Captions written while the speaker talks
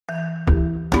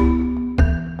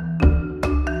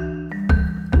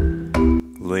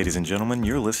Ladies and gentlemen,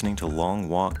 you're listening to Long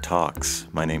Walk Talks.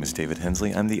 My name is David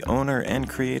Hensley. I'm the owner and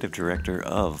creative director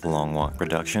of Long Walk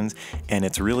Productions, and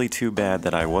it's really too bad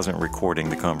that I wasn't recording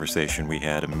the conversation we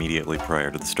had immediately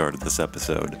prior to the start of this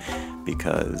episode,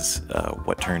 because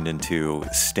what turned into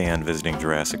Stan visiting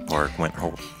Jurassic Park went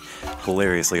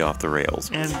hilariously off the rails.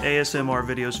 And ASMR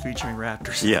videos featuring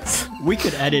raptors. Yes. We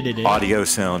could edit it in. Audio,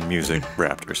 sound, music,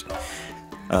 raptors.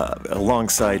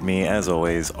 Alongside me, as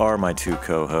always, are my two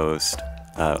co-hosts,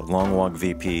 Long Walk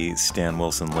VP Stan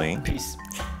Wilson Lee. Peace.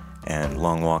 And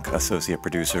Long Walk Associate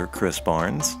Producer Chris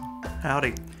Barnes.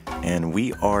 Howdy. And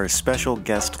we are special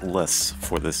guest-less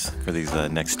for these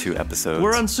next two episodes.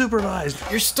 We're unsupervised.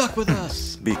 You're stuck with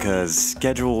us. Because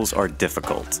schedules are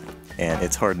difficult, and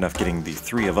it's hard enough getting the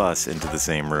three of us into the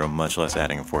same room, much less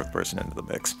adding a fourth person into the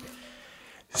mix.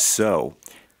 So,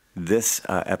 this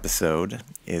episode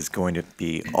is going to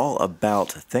be all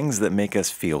about things that make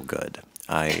us feel good.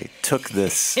 I took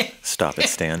this... Stop it,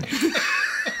 Stan.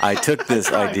 I took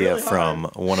this idea from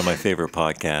one of my favorite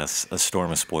podcasts, A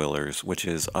Storm of Spoilers, which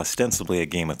is ostensibly a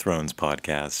Game of Thrones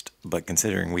podcast, but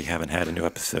considering we haven't had a new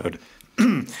episode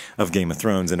of Game of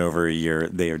Thrones in over a year,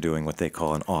 they are doing what they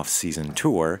call an off-season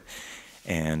tour.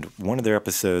 And one of their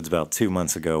episodes about 2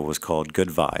 months ago was called Good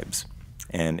Vibes.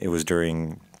 And it was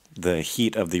during the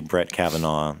heat of the Brett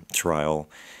Kavanaugh trial,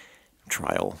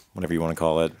 whatever you want to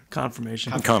call it.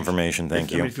 Confirmation,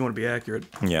 thank you. If you want to be accurate.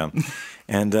 Yeah.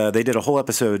 And they did a whole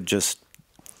episode just,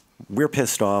 we're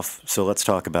pissed off, so let's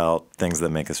talk about things that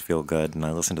make us feel good. And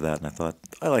I listened to that and I thought,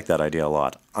 I like that idea a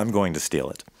lot. I'm going to steal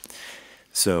it.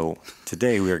 So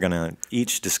today we are going to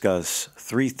each discuss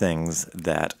 3 things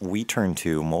that we turn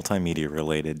to, multimedia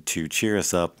related, to cheer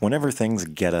us up whenever things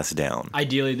get us down.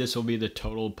 Ideally, this will be the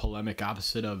total polemic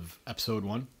opposite of episode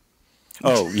 1.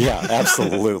 Oh, yeah,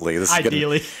 absolutely. This is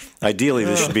ideally,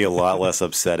 this should be a lot less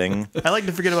upsetting. I like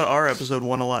to forget about our episode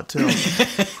 1 a lot, too.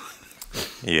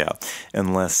 Yeah,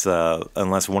 unless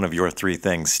one of your 3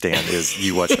 things, Stan, is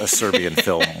you watch a Serbian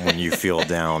film when you feel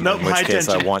down, nope, in which case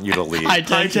tension. I want you to leave. High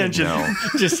tension. No.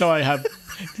 Just so I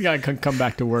can come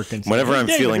back to work and. Whenever I'm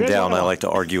feeling down, I like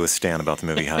to argue with Stan about the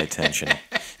movie High Tension.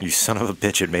 You son of a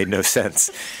bitch, it made no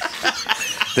sense.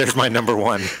 There's my number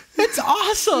 1. It's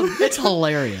awesome. It's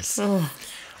hilarious. All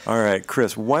right,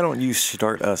 Chris, why don't you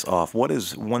start us off? What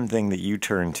is one thing that you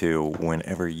turn to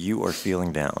whenever you are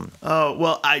feeling down? Oh,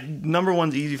 well, number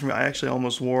 1's easy for me. I actually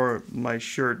almost wore my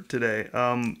shirt today.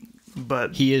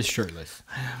 But He is shirtless.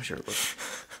 I'm shirtless.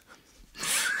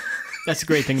 That's the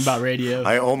great thing about radio.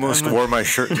 I almost wore my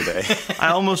shirt today. I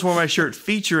almost wore my shirt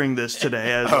featuring this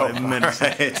today, as I meant to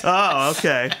say. Right. Oh,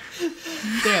 okay.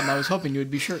 Damn, I was hoping you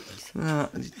would be shirtless.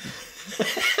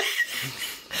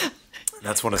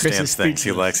 That's one of Chris Stan's is things.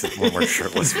 He speechless. likes it when we're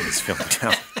shirtless when he's feeling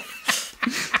down.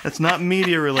 That's not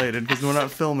media related because we're not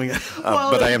filming it.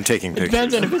 But I am taking It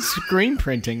depends pictures. on if it's screen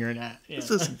printing or not. Yeah.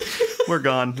 We're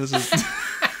gone. This is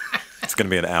It's going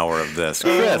to be an hour of this.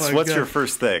 Chris, my what's God. your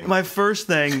first thing? My first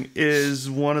thing is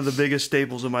one of the biggest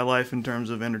staples of my life in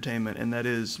terms of entertainment, and that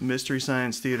is Mystery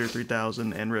Science Theater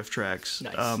 3000 and Riff Tracks.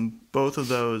 Nice. Both of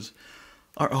those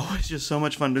are always just so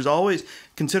much fun. There's always,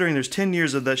 considering there's 10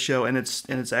 years of that show, and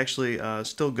it's actually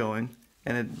still going,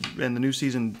 and the new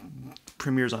season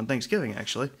premieres on Thanksgiving,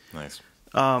 actually. Nice.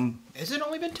 Has it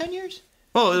only been 10 years?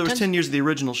 Oh, there was 10 years of the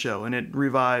original show, and it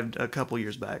revived a couple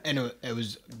years back. And it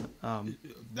was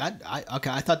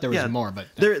I thought there was more, but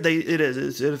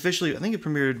It officially, I think it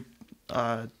premiered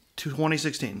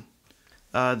 2016,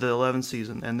 the 11th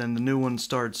season, and then the new one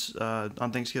starts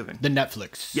on Thanksgiving. the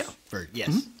Netflix. Yeah. Yes.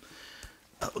 Mm-hmm.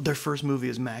 Their first movie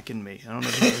is Mac and Me. I don't know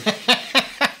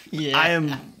if you Yeah. I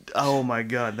am. Oh my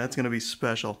God, that's gonna be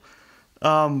special.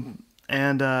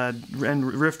 And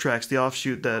Riff Tracks, the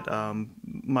offshoot that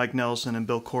Mike Nelson and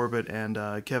Bill Corbett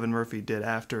and Kevin Murphy did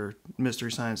after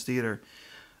Mystery Science Theater.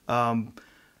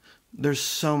 There's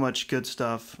so much good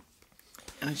stuff,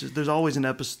 and it's just, there's always an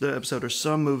episode or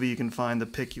some movie you can find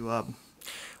that pick you up.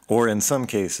 Or in some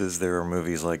cases, there are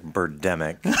movies like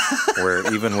Birdemic,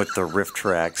 where even with the riff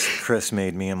tracks, Chris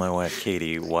made me and my wife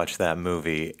Katie watch that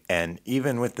movie, and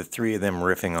even with the 3 of them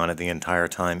riffing on it the entire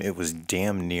time, it was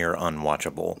damn near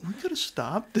unwatchable. We could have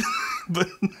stopped, but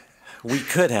We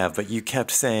could have, but you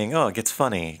kept saying, "Oh, it gets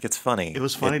funny, it gets funny." it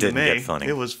was funny to me. It didn't get funny.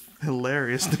 It was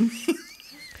hilarious to me.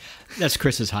 That's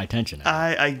Chris's high tension.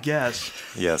 I guess.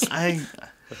 Yes.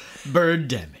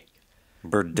 Birdemic.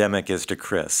 Birdemic is to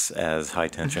Chris as High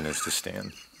Tension is to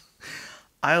Stan.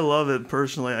 I love it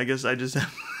personally. I guess I just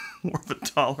have more of a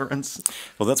tolerance.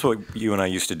 Well, that's what you and I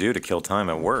used to do to kill time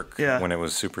at work. Yeah. When it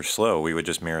was super slow, we would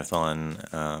just marathon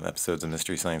episodes of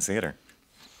Mystery Science Theater.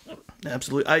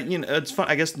 Absolutely. It's fun.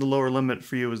 I guess the lower limit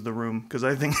for you is The Room, because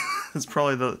I think it's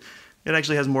probably the. It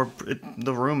actually has more.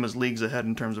 The Room is leagues ahead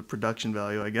in terms of production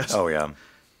value, I guess. Oh yeah.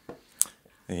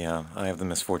 Yeah, I have the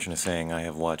misfortune of saying I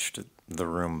have watched The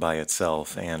Room by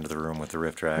itself and The Room with the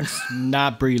riff tracks.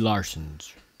 Not Brie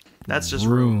Larson's. That's just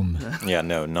Room. Yeah,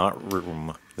 no, not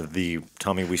Room. The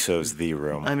Tommy Wiseau's The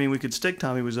Room. I mean, we could stick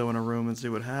Tommy Wiseau in a room and see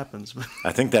what happens. But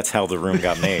I think that's how The Room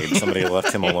got made. Somebody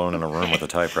left him alone in a room with a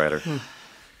typewriter.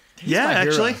 yeah,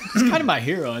 actually. He's kind of my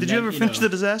hero. Did you ever finish The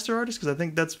Disaster Artist? Because I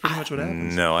think that's pretty much what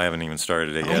happens. No, I haven't even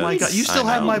started it yet. Oh my god, you still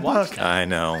have my book. I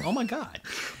know. Oh my god.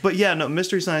 But yeah, no,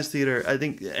 Mystery Science Theater, I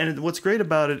think, and what's great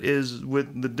about it is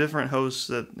with the different hosts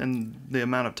and the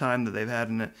amount of time that they've had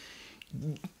in it,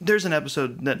 there's an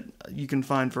episode that you can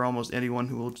find for almost anyone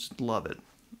who will just love it,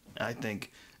 I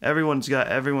think.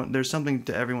 There's something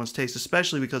to everyone's taste,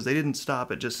 especially because they didn't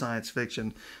stop at just science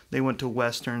fiction. They went to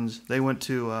Westerns, they went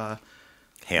to...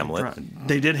 Hamlet.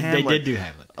 They did Hamlet. They did do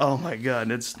Hamlet. Oh my god,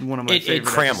 it's one of my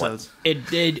favorite episodes.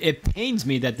 It pains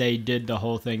me that they did the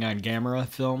whole thing on camera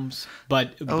films,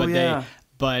 but yeah.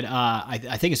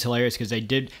 I think it's hilarious because they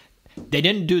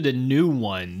didn't do the new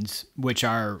ones, which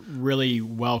are really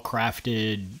well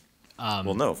crafted.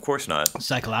 Well, no, of course not.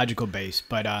 Psychological base,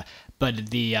 but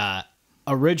the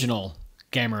original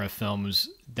Gamera films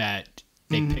that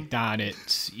they picked on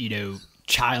its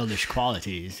childish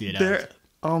qualities.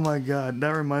 Oh my god, that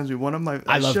reminds me.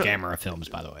 I love Gamera films,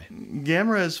 by the way.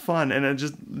 Gamera is fun, and it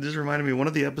just reminded me. One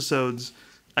of the episodes,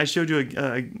 I showed you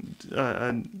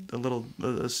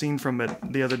a scene from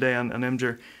it the other day on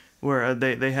Imgur, where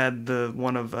they had the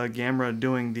one of Gamera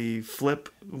doing the flip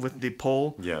with the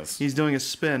pole. Yes. He's doing a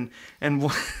spin, and I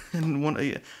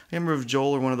can't remember if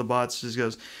Joel or one of the bots just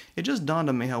goes, "It just dawned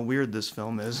on me how weird this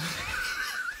film is."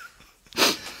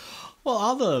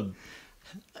 Well,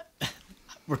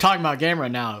 we're talking about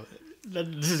Gamera now.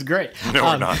 This is great. No,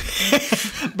 we're not.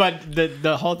 But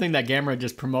the whole thing that Gamera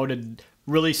just promoted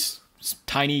really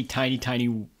tiny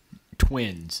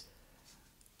twins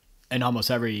in almost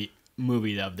every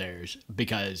movie of theirs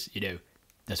because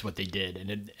that's what they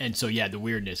did, and so yeah, the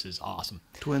weirdness is awesome.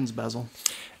 Twins, Basil.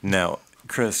 Now,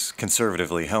 Chris,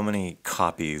 conservatively, how many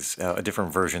copies,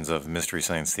 different versions of Mystery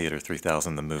Science Theater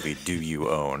 3000, the movie, do you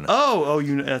own?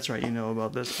 That's right. You know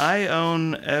about this. I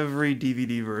own every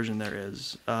DVD version there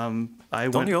is. Don't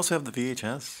you also have the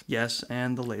VHS? Yes,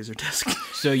 and the Laserdisc.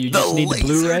 So you just need the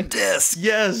Blu-ray? Disc.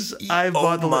 Yes, I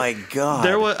bought the. Oh my god!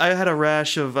 I had a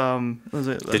rash of.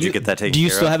 Did you get that taken care of? Do you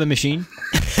still have a machine?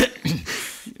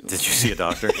 Did you see a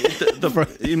doctor?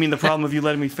 You mean the problem of you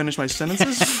letting me finish my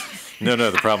sentences? No,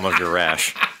 the problem of your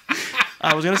rash.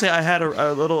 I was gonna say I had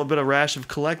a little bit of rash of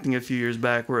collecting a few years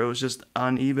back, where it was just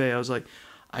on eBay. I was like,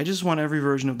 I just want every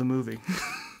version of the movie,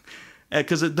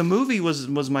 because the movie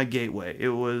was my gateway. It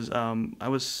was I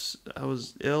was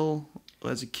ill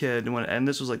as a kid and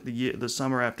this was like the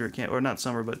summer after it came, or not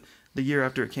summer, but the year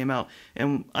after it came out,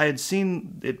 and I had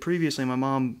seen it previously. My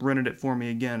mom rented it for me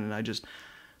again, and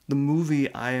the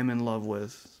movie I am in love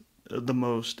with the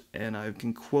most, and I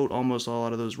can quote almost all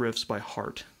out of those riffs by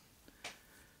heart.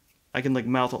 I can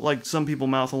like some people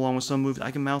mouth along with some movies.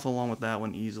 I can mouth along with that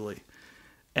one easily,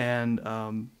 and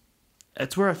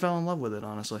that's where I fell in love with it,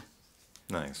 honestly.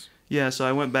 Nice. Yeah, so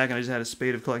I went back and I just had a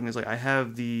spade of collecting. It's like I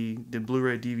have the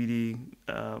Blu-ray DVD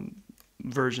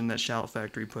version that Shout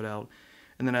Factory put out,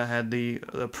 and then I had the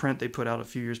print they put out a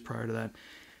few years prior to that,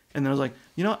 and then I was like,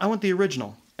 I want the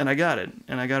original, and I got it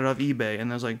off eBay,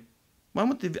 and I was like,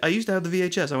 well, I used to have the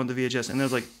VHS. I want the VHS, and I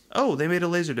was like, oh, they made a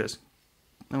Laserdisc.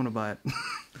 I want to buy it.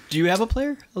 Do you have a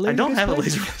player? I don't have a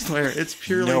Laserdisc player. It's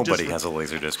purely nobody has a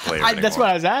Laserdisc player anymore. That's what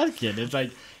I was asking. It's like,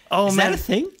 is that a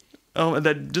thing? Oh,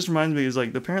 that just reminds me. Is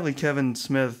like apparently Kevin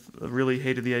Smith really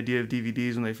hated the idea of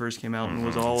DVDs when they first came out, and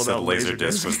was all about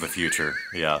Laserdisc was the future.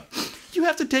 Yeah. You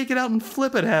have to take it out and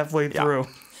flip it halfway through.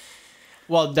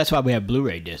 Well, that's why we have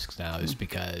Blu-ray discs now. Is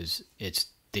because it's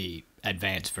the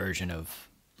advanced version of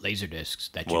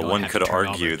Laserdiscs that you don't one have could to turn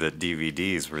argue over. that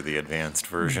DVDs were the advanced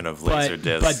version of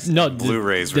Laserdiscs. But no,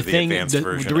 Blu-rays were the advanced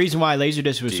version. The reason why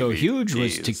Laserdisc was so huge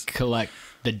was to DVDs. collect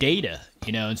the data,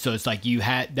 and so it's like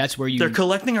that's where They're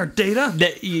collecting our data.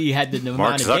 You had the Mark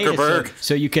amount of data, Zuckerberg.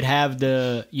 so you could have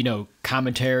the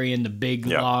commentary and the big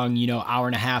long hour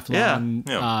and a half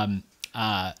long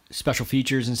special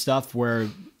features and stuff where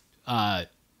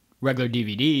regular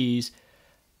DVDs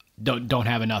don't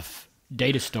have enough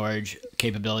data storage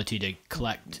capability to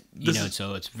collect,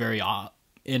 so it's very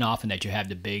often that you have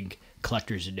the big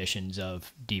collector's editions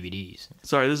of DVDs.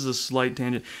 Sorry, this is a slight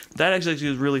tangent. That actually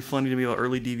was really funny to me about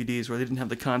early DVDs where they didn't have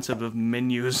the concept of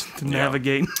menus to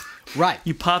navigate. Right.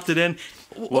 You popped it in.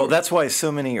 Well, that's why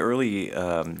so many early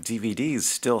DVDs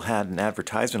still had an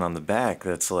advertisement on the back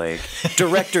that's like,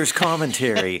 director's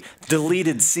commentary,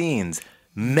 deleted scenes,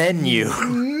 menu.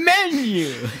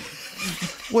 Menu!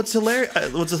 What's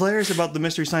hilarious about the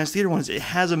Mystery Science Theater one is it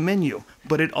has a menu,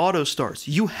 but it auto starts.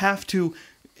 You have to,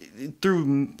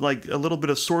 through like a little bit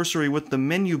of sorcery with the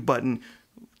menu button,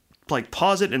 like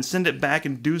pause it and send it back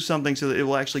and do something so that it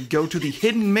will actually go to the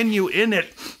hidden menu in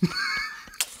it.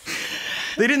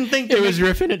 They didn't think it was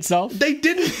riffing itself. They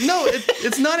didn't. No,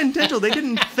 it's not intentional. They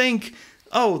didn't think,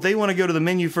 oh, they want to go to the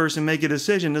menu first and make a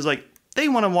decision. It's like they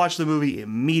want to watch the movie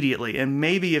immediately, and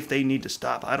maybe if they need to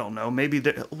stop, I don't know. Maybe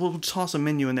we'll toss a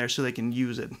menu in there so they can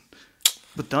use it,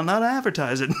 but don't not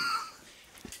advertise it.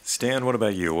 Stan, what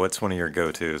about you? What's one of your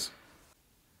go-tos?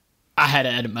 I had to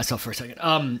edit myself for a second.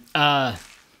 I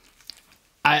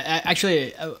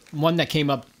actually one that came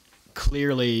up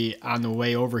clearly on the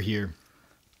way over here.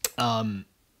 And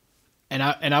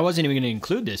I wasn't even going to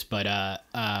include this, but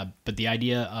the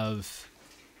idea of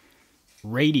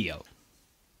radio,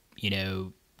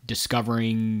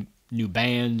 discovering new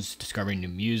bands, discovering new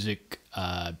music,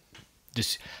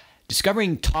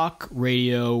 discovering talk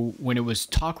radio when it was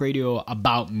talk radio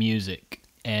about music,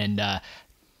 and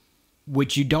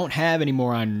which you don't have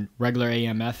anymore on regular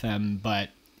AM FM, but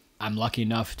I'm lucky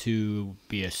enough to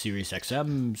be a Sirius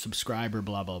XM subscriber,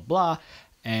 blah, blah, blah.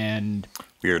 And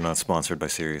we are not sponsored by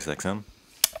Sirius XM.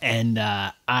 And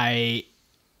I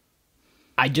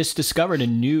just discovered a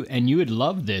new, and you would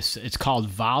love this. It's called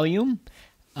Volume.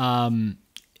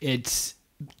 It's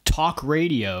talk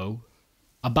radio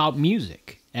about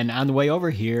music. And on the way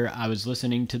over here, I was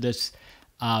listening to this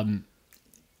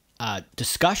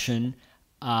discussion.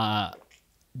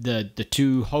 The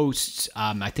two hosts,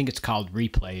 I think it's called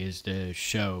Replay is the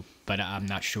show, but I'm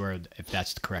not sure if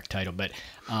that's the correct title. But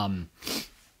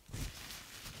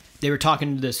they were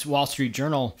talking to this Wall Street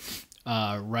Journal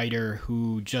writer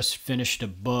who just finished a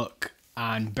book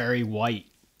on Barry White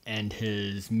and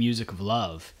his music of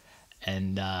love,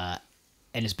 and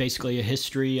it's basically a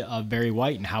history of Barry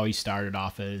White and how he started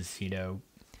off as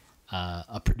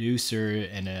a producer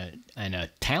and a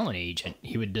talent agent.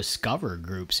 He would discover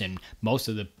groups, and most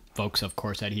of the folks, of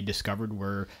course, that he discovered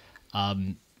were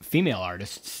female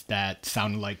artists that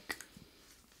sounded like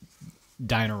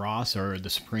Diana Ross or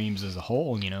the Supremes as a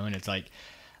whole, and it's like,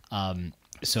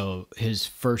 so his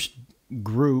first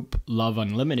group, Love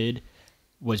Unlimited,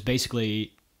 was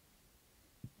basically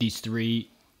these three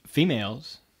female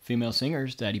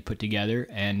singers that he put together,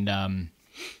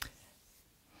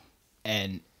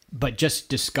 but just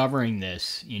discovering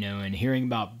this, and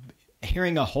hearing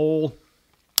a whole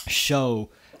show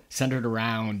centered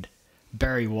around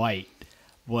Barry White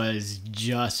was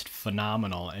just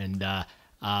phenomenal. And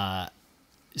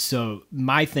so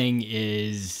my thing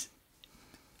is,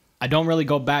 I don't really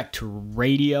go back to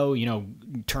radio,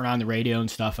 turn on the radio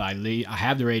and stuff. I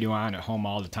have the radio on at home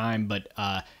all the time, but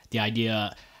the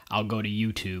idea, I'll go to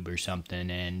YouTube or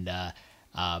something and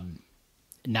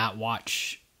not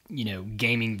watch,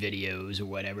 gaming videos or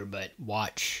whatever, but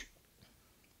watch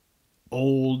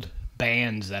old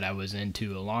bands that I was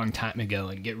into a long time ago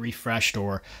and get refreshed,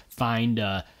 or find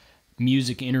a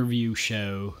music interview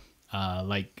show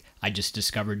like I just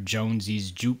discovered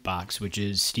Jonesy's Jukebox, which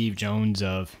is Steve Jones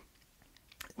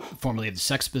formerly of the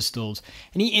Sex Pistols,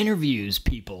 and he interviews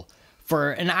people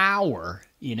for an hour,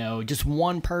 just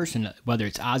one person, whether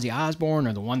it's Ozzy Osbourne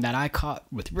or the one that I caught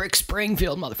with Rick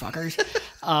Springfield, motherfuckers.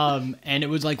 And it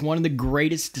was like one of the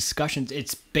greatest discussions.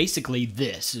 It's basically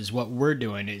this is what we're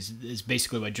doing is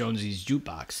basically what Jonesy's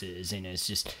Jukebox is. And it's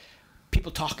just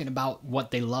people talking about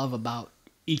what they love about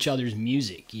each other's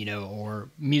music, or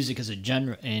music as a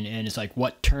genre. And it's like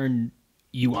what turned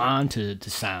you on to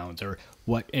sounds, or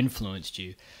what influenced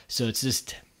you. So it's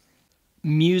just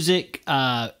music,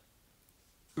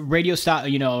 radio style,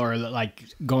 or like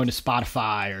going to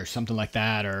Spotify or something like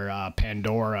that, or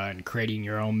Pandora, and creating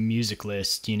your own music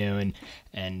list, and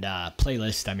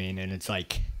playlist. And it's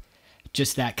like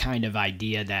just that kind of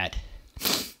idea that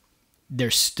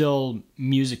there's still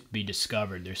music to be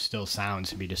discovered. There's still sounds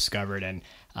to be discovered. And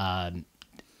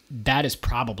that is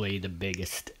probably the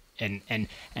biggest. And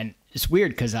it's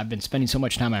weird because I've been spending so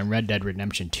much time on Red Dead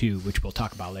Redemption 2, which we'll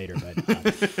talk about later. But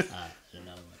another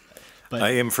one. But,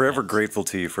 I am forever grateful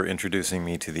to you for introducing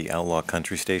me to the Outlaw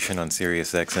Country Station on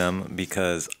Sirius XM,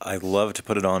 because I love to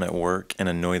put it on at work and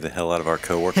annoy the hell out of our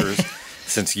coworkers,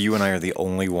 since you and I are the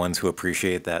only ones who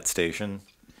appreciate that station.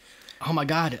 Oh my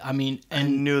God! I mean, I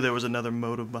knew there was another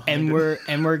motive behind and it.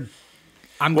 I'm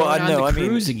going on the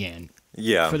cruise again.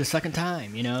 Yeah. For the second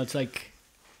time, it's like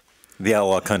The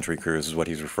Outlaw Country Cruise is what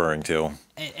he's referring to.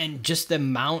 and just the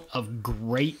amount of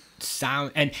great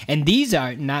sound and these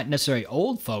are not necessarily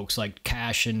old folks like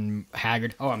Cash and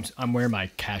Haggard. Oh, I'm wearing my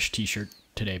Cash T-shirt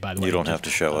today, by the way. You don't have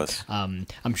to show us. I'm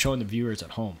showing the viewers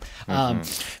at home.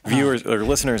 Viewers or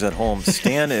listeners at home,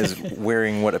 Stan is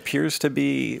wearing what appears to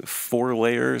be 4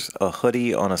 layers, a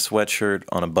hoodie on a sweatshirt,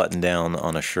 on a button-down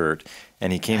on a shirt,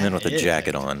 and he came in with a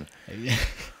jacket on.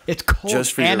 It's cold,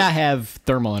 and I have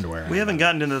thermal underwear. We haven't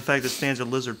gotten into the fact that Stan's a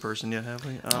lizard person yet, have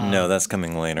we? No, that's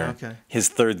coming later. Okay. His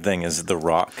third thing is the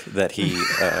rock that he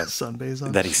sunbathes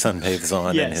on. that he sunbathes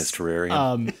on in his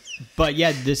terrarium. But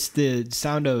yeah, the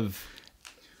sound of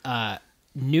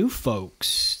new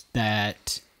folks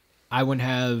that I wouldn't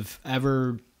have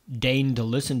ever deigned to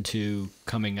listen to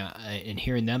coming and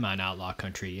hearing them on Outlaw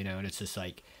Country, and it's just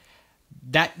like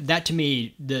that to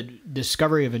me, the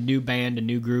discovery of a new band, a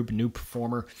new group, a new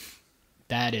performer,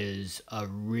 that is a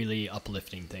really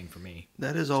uplifting thing for me.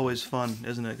 That is always fun,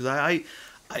 isn't it? Because I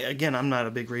again, I'm not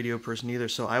a big radio person either,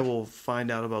 so I will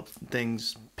find out about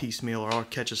things piecemeal, or I'll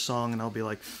catch a song and I'll be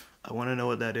like, I want to know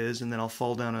what that is, and then I'll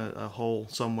fall down a hole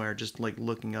somewhere just like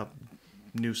looking up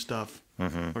new stuff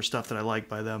or stuff that I like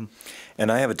by them.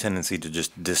 And I have a tendency to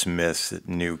just dismiss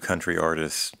new country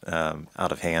artists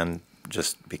out of hand,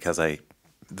 just because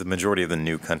the majority of the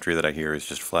new country that I hear is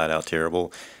just flat out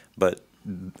terrible. But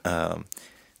the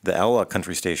Outlaw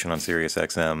Country station on Sirius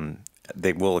XM,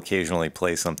 they will occasionally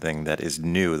play something that is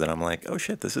new that I'm like, oh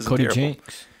shit, this isn't Cody terrible.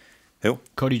 Jenks. Who?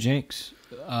 Cody Jenks.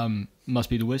 Must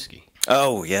Be the Whiskey.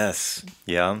 Oh yes,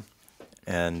 yeah,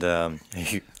 and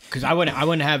because I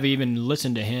wouldn't have even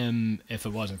listened to him if it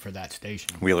wasn't for that station.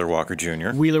 Wheeler Walker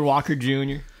Jr. Wheeler Walker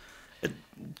Jr.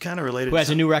 Kind of related. Who has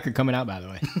a new record coming out, by the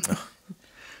way.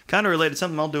 Kind of related.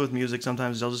 Something I'll do with music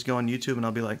sometimes. I'll just go on YouTube and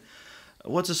I'll be like,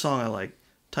 what's a song I like?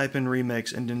 Type in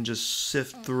remix and then just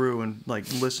sift through and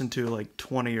like listen to like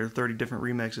 20 or 30 different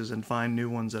remixes and find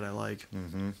new ones that I like.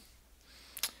 Mm-hmm.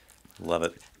 Love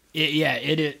it.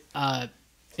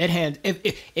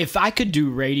 If I could do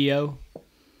radio,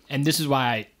 and this is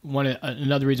why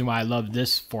another reason why I love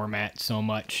this format so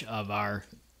much of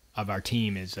our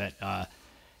team is that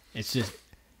it's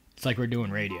like we're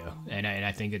doing radio, and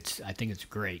I think it's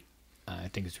great. I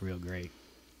think it's real great.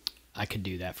 I could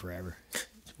do that forever.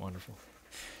 It's wonderful.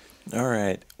 All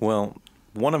right. Well,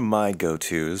 one of my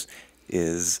go-tos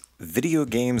is video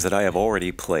games that I have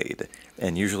already played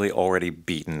and usually already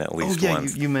beaten at least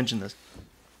once. You mentioned this.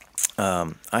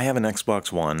 I have an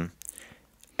Xbox One,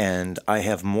 and I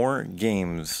have more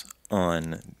games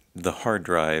on the hard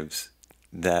drives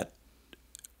that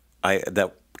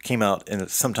came out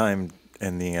sometime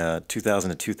in the 2000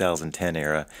 to 2010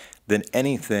 era than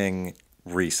anything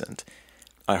recent.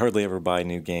 I hardly ever buy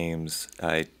new games.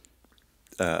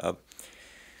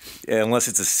 Unless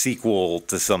it's a sequel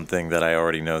to something that I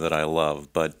already know that I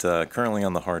love. But currently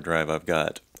on the hard drive, I've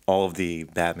got all of the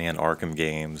Batman Arkham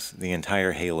games, the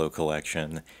entire Halo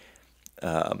collection,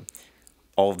 all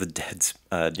of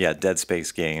the Dead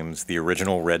Space games, the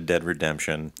original Red Dead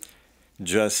Redemption.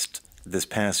 Just this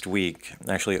past week,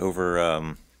 actually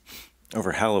over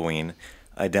Halloween,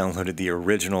 I downloaded the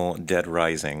original Dead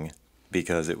Rising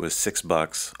because it was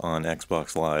 $6 on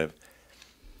Xbox Live.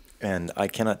 And I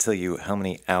cannot tell you how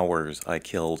many hours I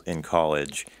killed in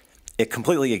college,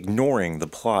 completely ignoring the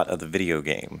plot of the video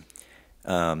game.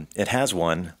 It has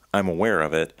one. I'm aware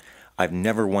of it. I've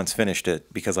never once finished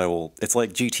it because it's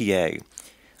like GTA.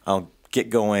 I'll get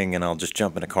going and I'll just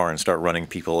jump in a car and start running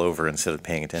people over instead of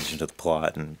paying attention to the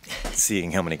plot and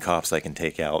seeing how many cops I can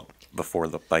take out before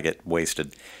I get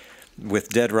wasted. With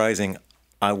Dead Rising,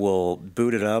 I will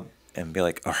boot it up and be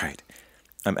like, all right,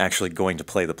 I'm actually going to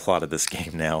play the plot of this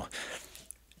game now.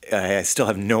 I still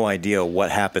have no idea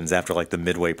what happens after like the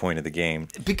midway point of the game.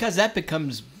 Because that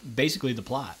becomes basically the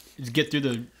plot. Is get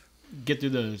through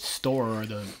the store or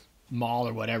the mall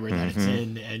or whatever that it's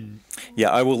in, and yeah,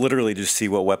 I will literally just see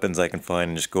what weapons I can find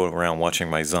and just go around watching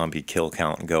my zombie kill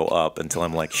count go up until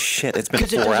I'm like, shit, it's been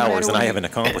 4 hours and I haven't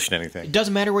accomplished anything. It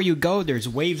doesn't matter where you go. There's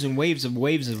waves and waves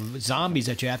of zombies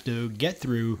that you have to get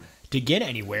through to get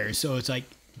anywhere. So it's like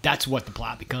that's what the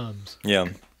plot becomes. Yeah.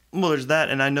 Well, there's that,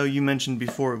 and I know you mentioned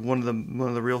before one of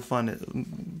the real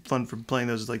fun for playing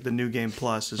those is like the New Game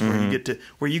Plus is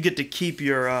where you get to keep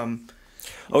your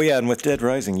Oh yeah, and with Dead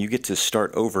Rising, you get to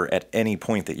start over at any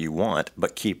point that you want,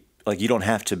 but you don't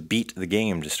have to beat the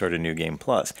game to start a New Game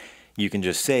Plus. You can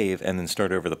just save and then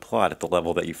start over the plot at the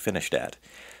level that you finished at.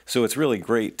 So it's really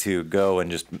great to go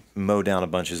and just mow down a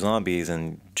bunch of zombies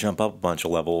and jump up a bunch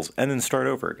of levels and then start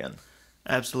over again.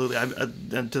 Absolutely.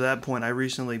 And to that point, I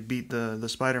recently beat the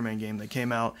Spider-Man game that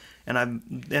came out,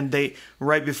 and they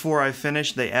right before I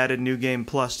finished, they added New Game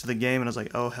Plus to the game, and I was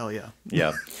like, oh hell yeah.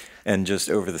 Yeah. And just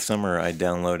over the summer, I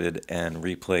downloaded and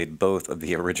replayed both of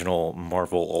the original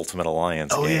Marvel Ultimate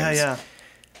Alliance games. Yeah.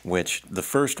 Which the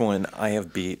first one I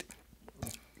have beat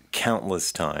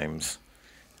countless times.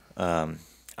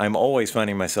 I'm always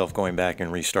finding myself going back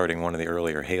and restarting one of the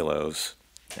earlier Halos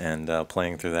and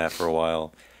playing through that for a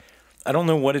while. I don't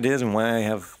know what it is and why I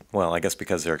have, well, I guess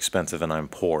because they're expensive and I'm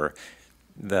poor,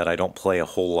 that I don't play a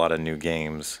whole lot of new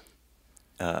games.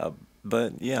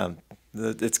 But yeah,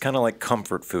 it's kind of like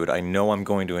comfort food. I know I'm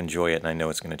going to enjoy it and I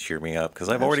know it's going to cheer me up because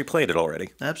I've already played it already.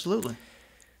 Absolutely.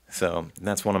 So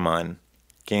that's one of mine.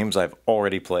 Games I've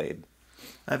already played.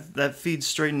 That feeds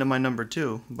straight into my number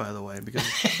 2, by the way, because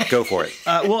Go for it.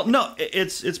 well, no,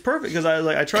 it's perfect because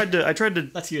I tried to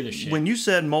Let's hear this shit. When you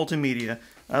said multimedia,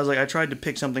 I was like, I tried to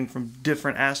pick something from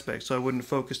different aspects so I wouldn't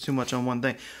focus too much on one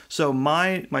thing. So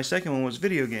my second one was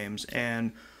video games,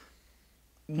 and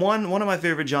one of my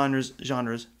favorite genres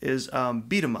is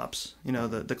beat 'em ups. You know,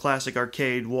 the classic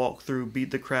arcade walk through,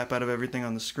 beat the crap out of everything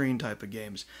on the screen type of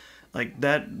games. Like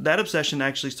that obsession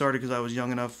actually started because I was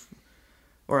young enough,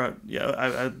 or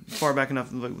I far back enough.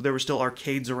 There were still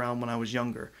arcades around when I was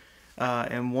younger,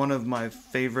 and one of my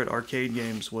favorite arcade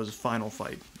games was Final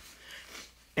Fight,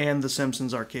 and the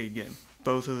Simpsons arcade game.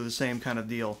 Both are the same kind of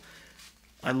deal.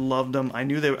 I loved them. I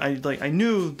knew they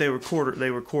were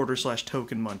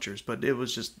quarter/token munchers, but it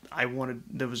was just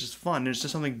it was just fun. There's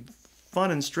just something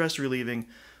fun and stress relieving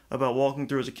about walking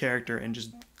through as a character and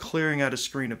just clearing out a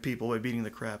screen of people by beating the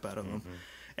crap out of them. Mm-hmm.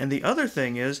 And the other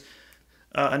thing is,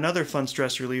 another fun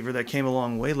stress reliever that came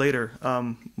along way later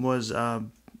was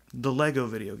the Lego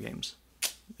video games.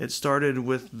 It started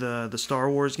with the Star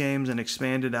Wars games and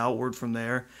expanded outward from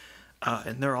there.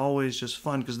 And they're always just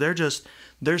fun because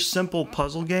they're simple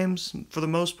puzzle games for the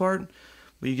most part,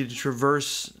 but you get to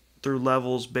traverse through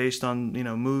levels based on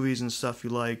movies and stuff you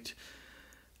liked.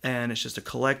 And it's just a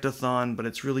collect-a-thon, but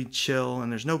it's really chill,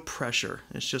 and there's no pressure.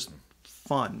 It's just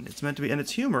fun. It's meant to be, and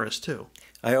it's humorous, too.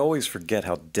 I always forget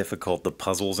how difficult the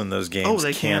puzzles in those games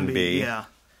can be. Yeah.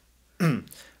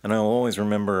 And I'll always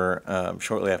remember,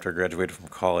 shortly after I graduated from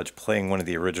college, playing one of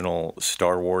the original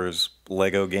Star Wars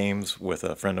Lego games with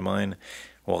a friend of mine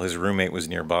while his roommate was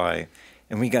nearby.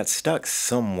 And we got stuck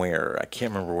somewhere. I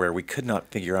can't remember where. We could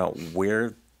not figure out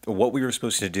what we were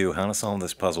supposed to do, how to solve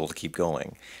this puzzle to keep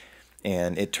going.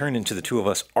 And it turned into the two of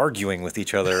us arguing with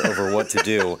each other over what to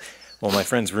do. Well, my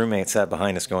friend's roommate sat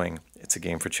behind us going, "It's a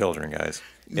game for children, guys.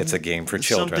 It's a game for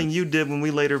children." Something you did when we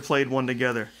later played one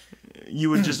together. You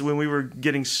would just, when we were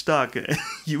getting stuck,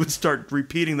 you would start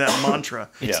repeating that mantra.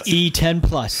 It's yes. E10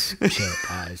 plus,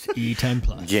 guys. E10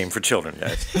 plus. Game for children,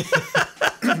 guys.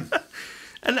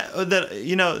 And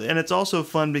and it's also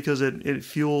fun because it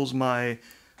fuels my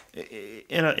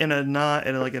in a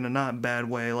not bad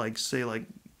way,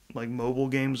 like mobile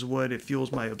games would. It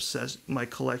fuels my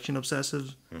collection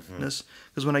obsessiveness.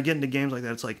 Because when I get into games like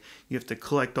that, it's like you have to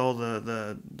collect all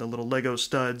the little Lego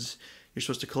studs. You're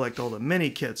supposed to collect all the mini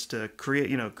kits to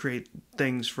create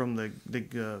things from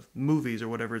the movies or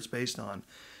whatever it's based on,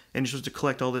 and you're supposed to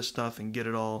collect all this stuff and get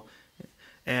it all.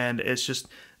 And it's just,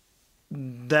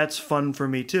 that's fun for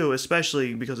me too,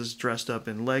 especially because it's dressed up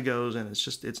in Legos, and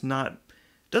it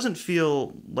doesn't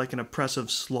feel like an oppressive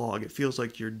slog. It feels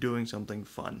like you're doing something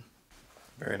fun.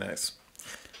 Very nice.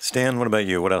 Stan, what about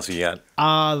you? What else you got?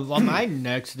 Well, my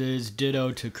next is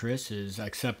ditto to Chris's,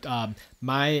 except I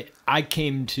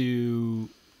came to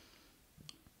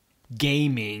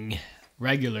gaming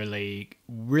regularly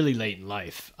really late in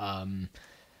life.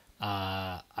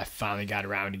 I finally got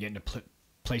around to getting to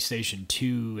PlayStation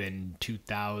 2 in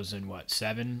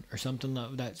 2007 or something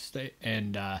like that,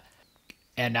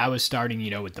 and I was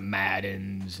starting, with the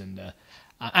Maddens and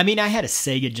I mean, I had a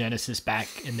Sega Genesis back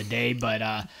in the day, but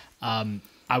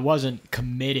I wasn't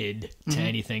committed to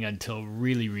anything until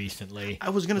really recently.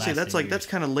 I was gonna say that's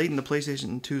kind of late in the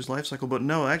PlayStation 2's life cycle, but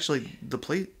no, actually, the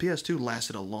PS2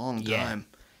 lasted a long time.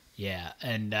 Yeah,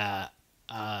 and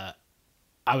I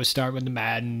was starting with the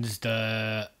Maddens,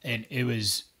 and it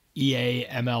was EA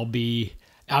MLB.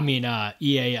 I mean,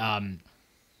 EA,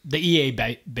 the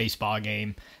EA baseball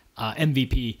game,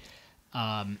 MVP,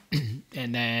 and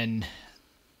then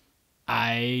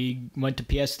I went to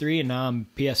PS3, and now I'm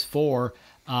PS4.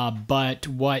 But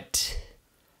what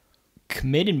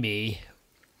committed me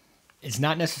is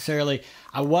not necessarily,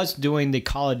 I was doing the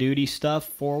Call of Duty stuff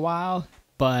for a while,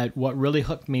 but what really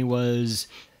hooked me was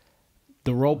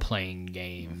the role-playing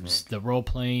games, the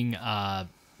role-playing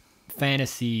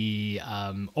fantasy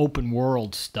open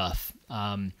world stuff.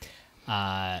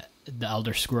 the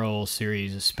Elder Scrolls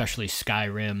series, especially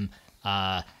Skyrim,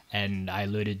 and I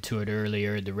alluded to it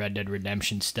earlier, the Red Dead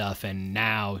Redemption stuff, and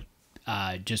now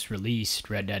just released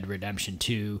Red Dead Redemption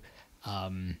 2,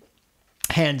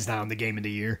 hands down the game of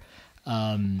the year.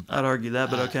 I'd argue that,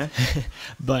 but okay.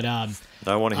 But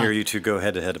I want to hear you two go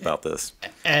head to head about this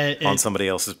on somebody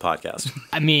else's podcast.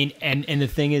 I mean, and the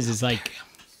thing is like,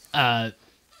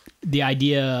 the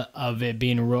idea of it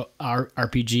being a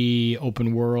RPG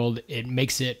open world, it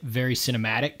makes it very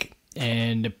cinematic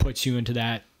and it puts you into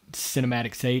that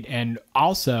cinematic state. And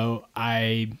also,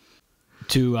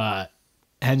 to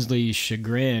Hensley's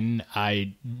chagrin,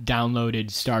 I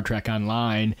downloaded Star Trek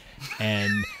Online,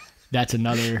 and that's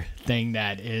another thing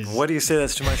that is... Why do you say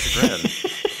that's to my chagrin?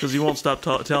 Because he won't stop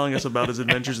telling us about his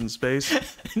adventures in space.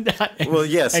 Well,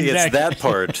 yes, exactly. It's that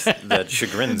part that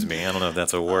chagrins me. I don't know if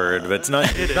that's a word, but it's not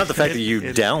the fact that you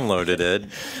downloaded it.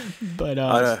 But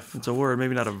it's a word,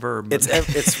 maybe not a verb. But.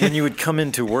 It's when you would come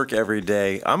into work every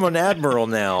day. I'm an admiral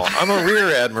now. I'm a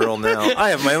rear admiral now. I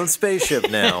have my own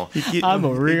spaceship now. I'm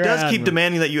a rear admiral. He does keep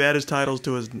demanding that you add his titles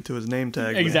to his name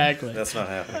tag. Exactly. Man. That's not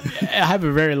happening. I have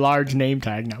a very large name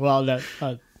tag now. Well,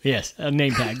 yes, a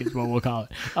name tag is what we'll call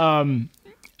it.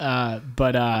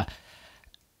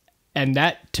 And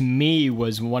that to me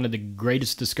was one of the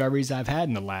greatest discoveries I've had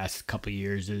in the last couple of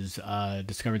years is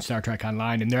discovering Star Trek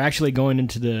Online, and they're actually going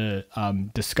into the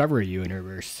Discovery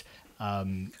universe.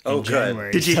 In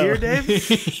January. Did you hear,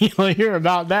 Dave? You'll hear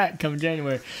about that come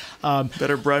January.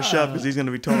 Better brush up because he's going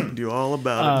to be talking to you all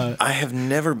about it. I have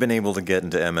never been able to get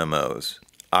into MMOs.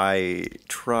 I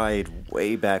tried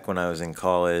way back when I was in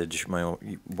college. You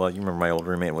remember my old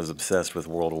roommate was obsessed with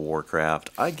World of Warcraft.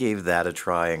 I gave that a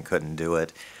try and couldn't do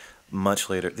it. Much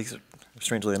later,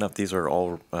 strangely enough, these are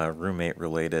all roommate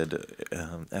related.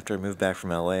 After I moved back from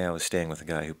LA, I was staying with a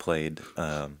guy who played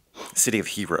City of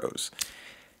Heroes.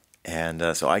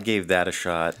 And so I gave that a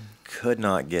shot, could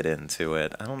not get into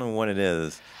it. I don't know what it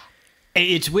is.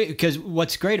 It's weird because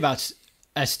what's great about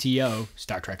STO,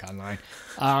 Star Trek Online,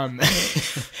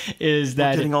 is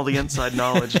that... We're getting all the inside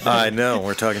knowledge. I know,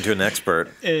 we're talking to an expert.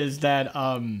 Is that...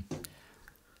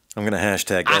 I'm going to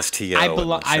hashtag STO.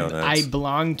 I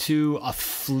belong to a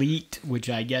fleet, which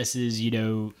I guess is,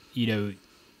 the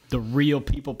real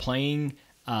people playing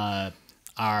are,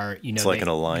 It's like an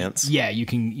alliance. Yeah, you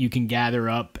can gather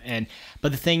up.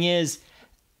 But the thing is,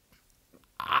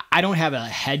 I don't have a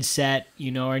headset,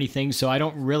 or anything, so I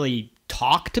don't really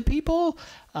talk to people,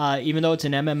 even though it's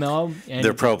an MMO. And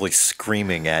they're probably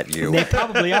screaming at you. They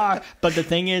probably are. But the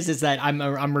thing is that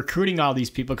I'm recruiting all these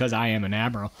people because I am an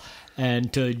admiral.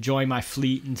 And to join my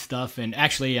fleet and stuff. And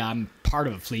actually, I'm part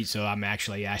of a fleet, so I'm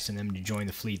actually asking them to join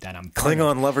the fleet that I'm part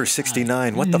Klingon of. Lover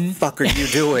 69, what the fuck are you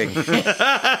doing? But,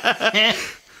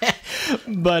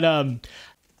 and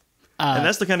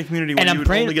that's the kind of community where you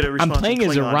would only get a response. I'm playing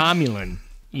from as a Klingon.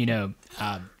 Romulan,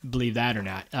 believe that or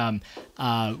not,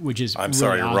 which is I'm really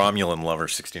sorry, awesome. Romulan Lover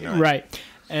 69. Right.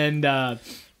 And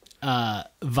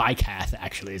Vikath,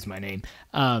 actually, is my name.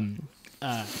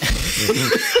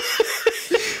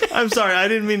 I'm sorry, I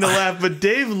didn't mean to laugh, but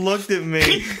Dave looked at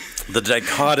me. The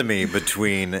dichotomy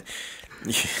between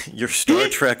your Star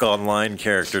Trek Online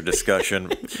character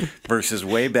discussion versus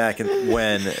way back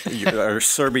when our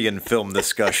Serbian film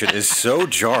discussion is so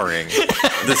jarring.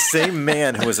 The same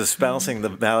man who was espousing the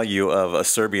value of a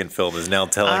Serbian film is now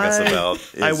telling us about...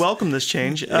 I welcome this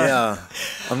change. Yeah.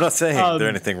 I'm not saying there's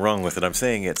anything wrong with it. I'm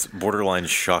saying it's borderline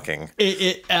shocking.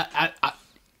 I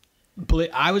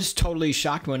was totally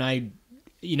shocked when I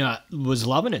was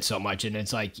loving it so much, and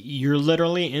it's like you're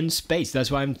literally in space.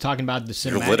 That's why I'm talking about the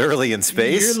cinematic. You're literally in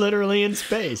space. You're literally in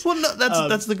space. Well, no,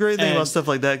 that's the great thing about stuff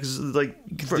like that, because like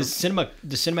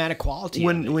the cinematic quality.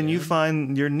 When you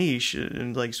find your niche,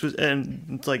 and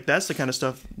it's like that's the kind of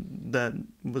stuff that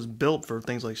was built for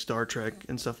things like Star Trek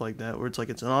and stuff like that, where it's like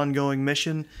it's an ongoing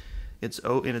mission,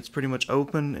 and it's pretty much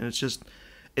open, and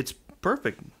it's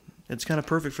perfect. It's kind of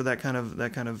perfect for that kind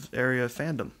of area of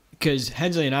fandom. Because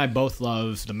Hensley and I both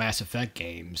love the Mass Effect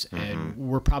games, and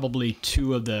we're probably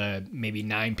two of the maybe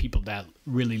 9 people that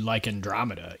really like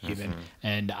Andromeda, even.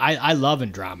 And I love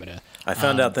Andromeda. I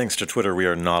found out thanks to Twitter we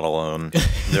are not alone.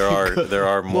 There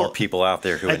are more people out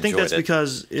there who enjoyed it. I think that's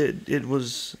because it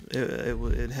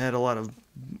had a lot of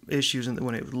issues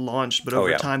when it launched, but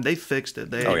over time they fixed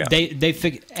it. They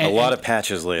fixed a lot of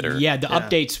patches later. Yeah, the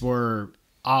updates were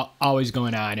always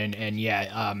going on, and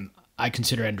I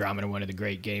consider Andromeda one of the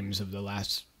great games of the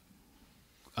last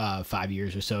 5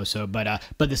 years or so. But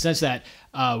the sense that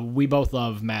we both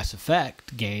love Mass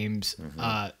Effect games,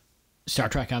 Star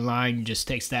Trek Online just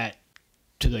takes that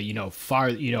to the a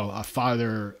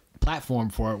farther platform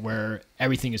for it where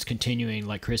everything is continuing.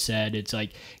 Like Chris said, it's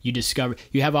like you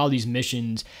have all these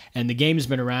missions, and the game's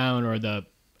been around, or the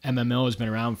MMO has been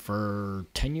around for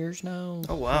 10 years now.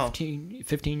 Oh wow,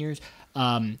 15 years.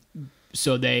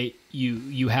 So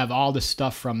you have all the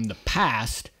stuff from the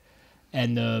past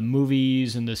and the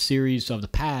movies and the series of the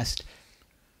past,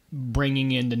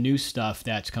 bringing in the new stuff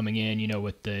that's coming in,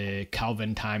 with the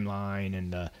Calvin timeline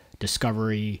and the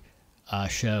Discovery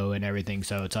show and everything.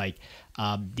 So it's like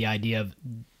the idea of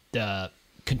the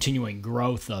continuing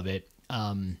growth of it,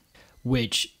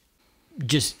 which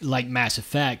just like Mass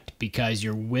Effect, because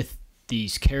you're with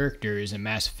these characters in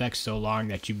Mass Effect so long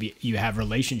that you have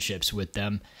relationships with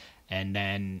them, and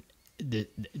then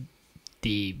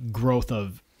the growth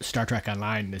of Star Trek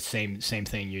Online, the same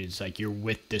thing. It's like you're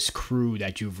with this crew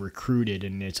that you've recruited,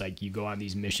 and it's like you go on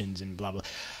these missions and blah blah.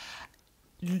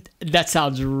 That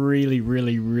sounds really,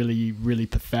 really, really, really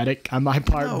pathetic on my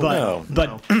part,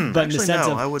 but in the sense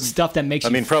of stuff that makes you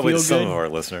feel good. Probably to some of our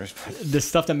listeners. The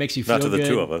stuff that makes you feel good. Not to the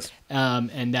two of us.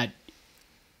 And that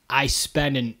I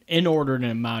spend an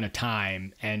inordinate amount of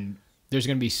time, and there's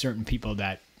going to be certain people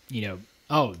that,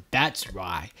 oh, that's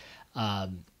why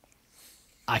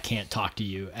I can't talk to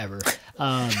you ever.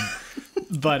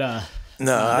 But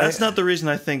no, that's not the reason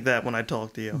I think that when I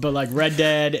talk to you. But like Red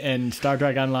Dead and Star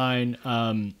Trek Online,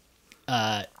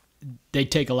 they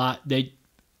take a lot.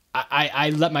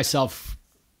 I let myself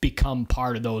become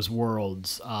part of those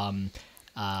worlds,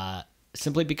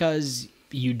 simply because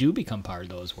you do become part of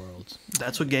those worlds.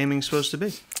 That's what gaming's supposed to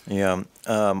be. Yeah.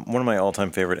 One of my all-time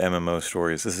favorite MMO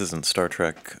stories, this isn't Star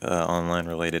Trek Online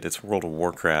related, it's World of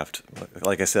Warcraft.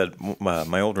 Like I said,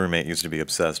 my old roommate used to be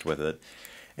obsessed with it.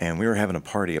 And we were having a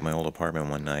party at my old apartment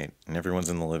one night, and everyone's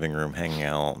in the living room hanging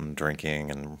out and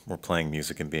drinking, and we're playing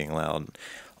music and being loud.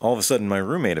 All of a sudden, my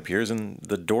roommate appears in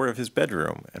the door of his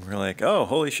bedroom, and we're like, oh,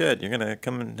 holy shit, you're going to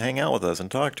come and hang out with us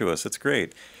and talk to us. It's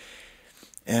great.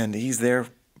 And he's there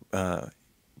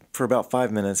for about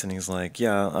 5 minutes, and he's like,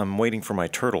 yeah, I'm waiting for my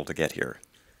turtle to get here.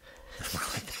 And we're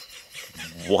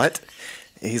like, what?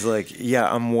 He's like,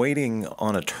 yeah, I'm waiting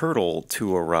on a turtle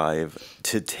to arrive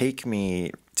to take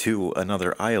me to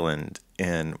another island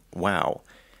in WoW.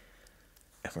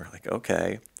 And we're like,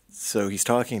 okay. So he's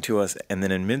talking to us, and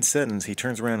then in mid-sentence, he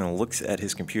turns around and looks at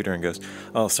his computer and goes,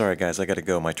 oh, sorry, guys, I got to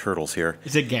go. My turtle's here.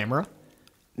 Is it Gamera?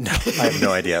 No, I have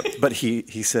no idea. But he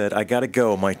said, I got to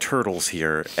go. My turtle's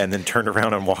here. And then turned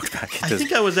around and walked back. I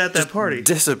think I was at that party.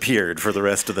 Disappeared for the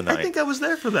rest of the night. I think I was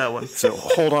there for that one. So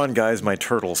hold on, guys. My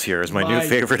turtle's here is my new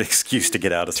favorite excuse to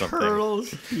get out of something.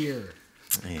 Turtle's here.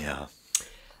 Yeah.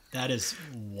 That is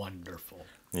wonderful.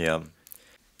 Yeah.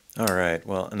 All right.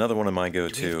 Well, another one of my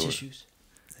go-to. Do we have tissues?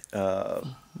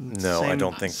 No, I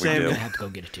don't think we do. I'm gonna have to go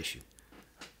get a tissue.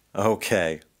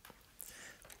 Okay.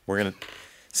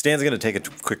 Stan's gonna take a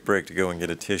quick break to go and get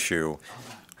a tissue.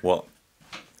 Well,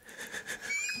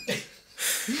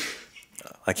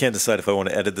 I can't decide if I want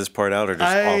to edit this part out or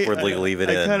just awkwardly leave it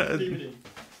in.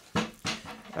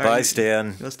 Bye,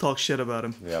 Stan. Let's talk shit about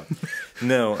him. Yeah.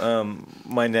 No,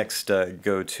 my next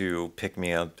go-to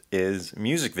pick-me-up is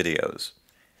music videos.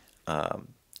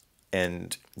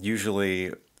 And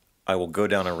usually I will go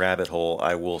down a rabbit hole.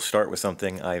 I will start with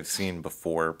something I've seen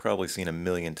before, probably seen a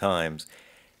million times,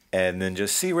 and then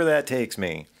just see where that takes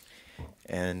me.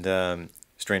 And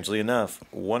strangely enough,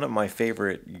 one of my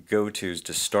favorite go-tos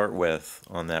to start with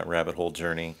on that rabbit hole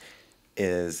journey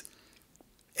is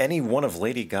any one of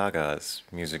Lady Gaga's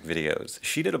music videos.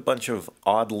 She did a bunch of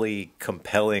oddly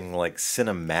compelling, like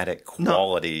cinematic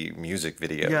quality music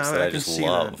videos that I just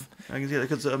love. I can see that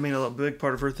because a big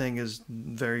part of her thing is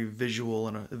very visual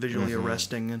and visually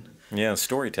arresting and yeah,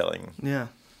 storytelling. Yeah,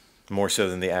 more so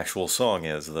than the actual song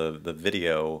is. The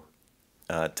video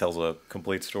tells a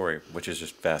complete story, which has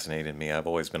just fascinated me. I've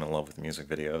always been in love with music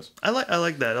videos. I like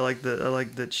that. I like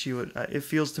that she would. It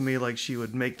feels to me like she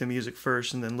would make the music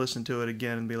first and then listen to it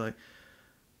again and be like,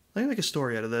 "Let me make a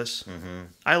story out of this." Mm-hmm.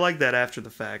 I like that after the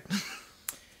fact.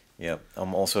 Yep,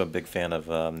 I'm also a big fan of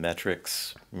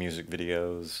Metric's music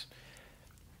videos.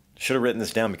 Should have written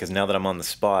this down because now that I'm on the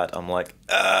spot, I'm like,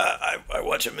 I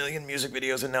watch a million music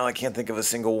videos and now I can't think of a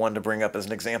single one to bring up as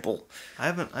an example. I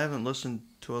haven't listened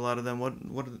to a lot of them. What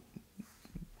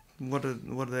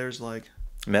are theirs like?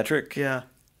 Metric? Yeah.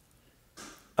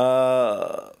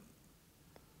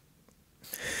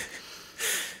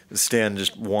 Stan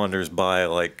just wanders by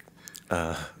like.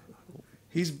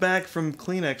 He's back from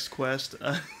Kleenex Quest.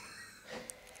 I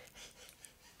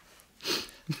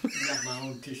got my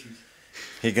own tissues.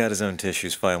 He got his own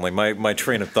tissues finally. My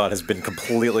train of thought has been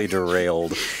completely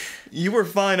derailed. You were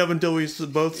fine up until we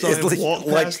both saw him walk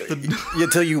past the...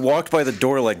 Until you walked by the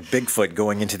door like Bigfoot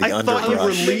going into the I underbrush. thought you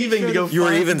were leaving to go. You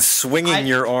were even swinging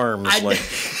your arms.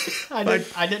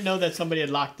 I didn't know that somebody had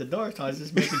locked the door, so I was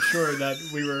just making sure that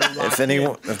we were locked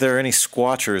If there are any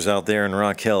squatchers out there in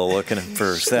Rock Hill looking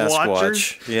for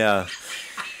Sasquatch, yeah.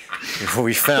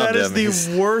 We found him. That is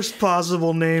the worst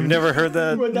possible name. You've never heard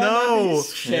that? No.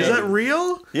 Is that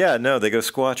real? Yeah, no, they go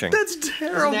squatching. That's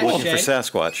terrible. Looking for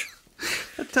Sasquatch.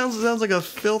 That sounds like a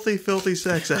filthy, filthy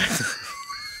sex act.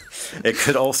 It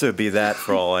could also be that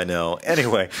for all I know.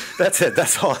 Anyway, that's it.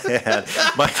 That's all I had.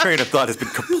 My train of thought has been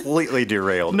completely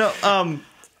derailed. No,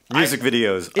 Music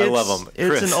videos. I love them.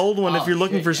 It's an old one. If you're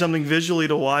looking for something visually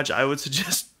to watch, I would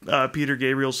suggest Peter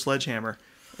Gabriel's Sledgehammer.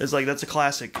 It's like, that's a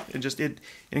classic. It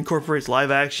incorporates live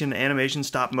action, animation,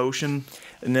 stop motion.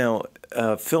 Now,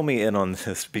 fill me in on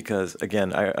this because,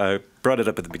 again, I brought it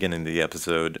up at the beginning of the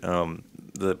episode.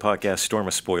 The podcast Storm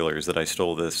of Spoilers that I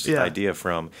stole this idea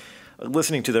from.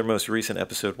 Listening to their most recent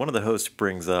episode, one of the hosts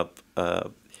brings up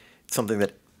something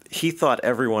that he thought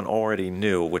everyone already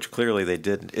knew, which clearly they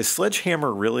didn't. Is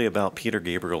Sledgehammer really about Peter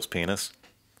Gabriel's penis?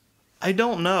 I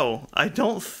don't know. I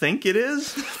don't think it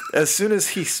is. As soon as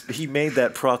he made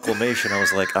that proclamation, I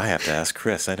was like, I have to ask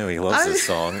Chris. I know he loves this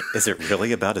song. Is it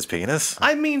really about his penis?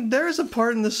 I mean, there's a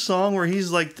part in this song where he's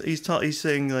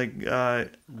saying like,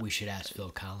 We should ask Phil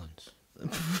Collins.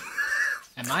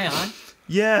 Am I on?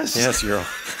 Yes. Yes, you're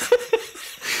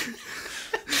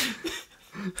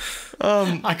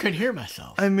on. I couldn't hear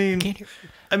myself. I mean,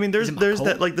 there's cold?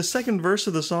 that, like, the second verse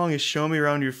of the song is "Show me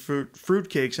around your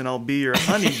fruitcakes and I'll be your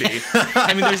honeybee."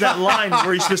 I mean, there's that line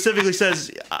where he specifically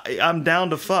says, "I'm down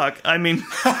to fuck." I mean,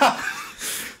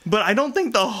 but I don't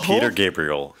think the whole Peter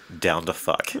Gabriel down to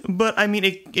fuck. But I mean,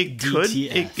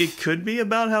 it could be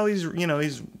about how he's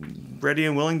ready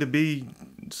and willing to be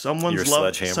someone's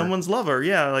lover.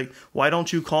 Yeah, like, why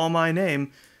don't you call my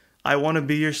name? I want to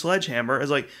be your sledgehammer.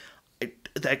 It's like,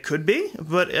 that could be,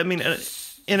 but I mean,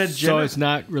 in a so it's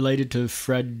not related to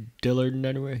Fred Dillard in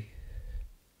any way.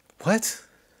 What?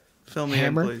 Fill me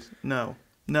Hammer? in, please. No.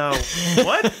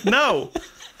 What? No.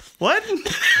 What?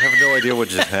 I have no idea what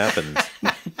just happened.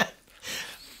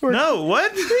 No.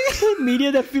 What?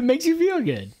 Media that makes you feel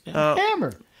good.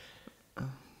 Hammer.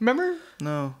 Remember?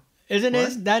 No. Isn't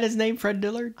his name Fred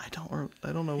Dillard? I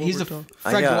don't know what He's we're a talking.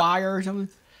 Fred Dwyer or something.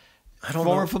 I don't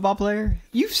Former know. football player.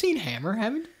 You've seen Hammer,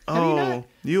 haven't you? Have you not?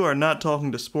 You are not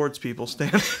talking to sports people,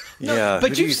 Stan. Yeah,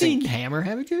 But you've seen Hammer,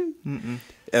 haven't you? Mm-mm.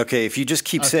 Okay, if you just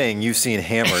keep saying you've seen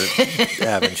Hammer,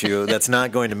 haven't you? That's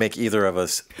not going to make either of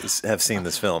us have seen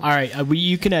this film. All right,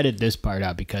 you can edit this part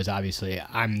out because obviously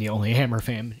I'm the only Hammer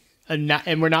fan,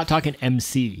 and we're not talking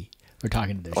MC. We're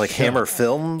talking this Like show. Hammer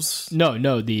Films?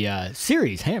 No, the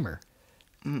series Hammer.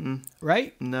 Mm-mm.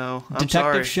 Right? No, I'm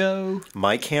Detective sorry. show.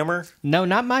 Mike Hammer? No,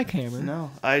 not Mike Hammer. No,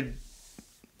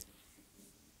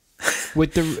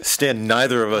 With the Stan,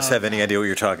 neither of us have any idea what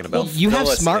you're talking about. you have Fill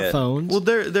us in. smartphones. Well,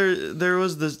 there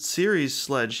was the series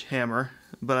Sledgehammer,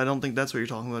 but I don't think that's what you're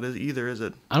talking about either, is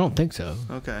it? I don't think so.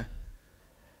 Okay.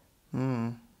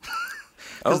 Okay.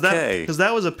 Because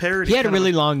that was a parody. He had a kind of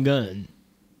really long gun.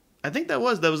 I think that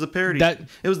was a parody.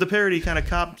 It was the parody kind of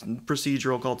cop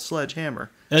procedural called Sledgehammer.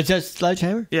 It's just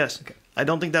Sledgehammer? Yes. Okay. I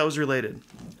don't think that was related.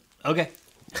 Okay.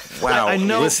 Wow. I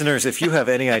know, listeners, if you have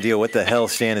any idea what the hell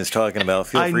Stan is talking about,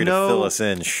 feel free to fill us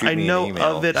in. Shoot me an email. I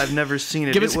know of it. I've never seen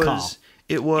it. Give us a call.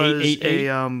 It was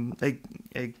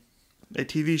 888. a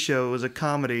TV show. It was a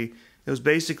comedy. It was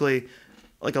basically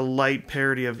like a light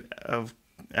parody of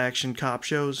action cop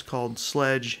shows called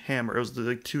Sledgehammer. It was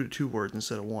like two words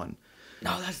instead of one.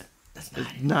 No, that's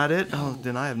not it. Not it? Oh,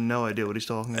 then I have no idea what he's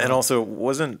talking about. And also,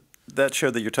 wasn't that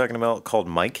show that you're talking about called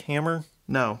Mike Hammer?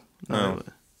 No.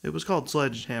 It was called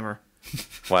Sledgehammer.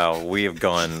 Wow, we have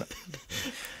gone...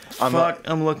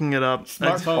 I'm looking it up.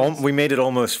 We made it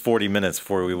almost 40 minutes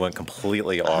before we went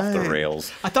completely off the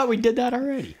rails. I thought we did that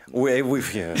already.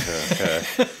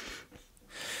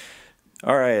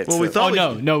 All right. Well, we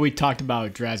thought we talked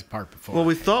about Jurassic Park before. Well,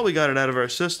 we thought we got it out of our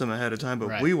system ahead of time,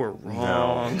 but we were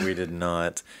wrong. No, we did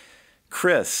not.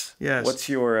 Chris, yes. What's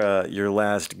your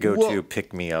last go-to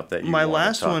pick-me-up that you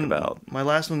want to talk about? My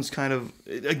last one's kind of,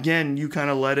 again, you kind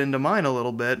of led into mine a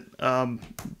little bit.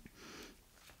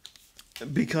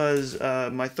 Because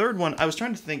my third one, I was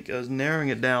trying to think, I was narrowing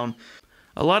it down.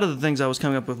 A lot of the things I was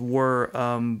coming up with were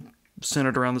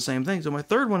centered around the same thing. So my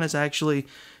third one is actually,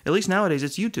 at least nowadays,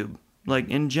 it's YouTube. Like,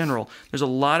 in general, there's a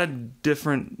lot of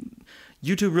different...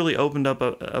 YouTube really opened up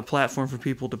a platform for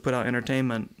people to put out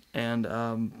entertainment, and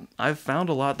I've found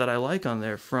a lot that I like on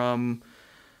there, from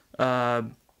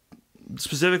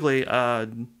specifically,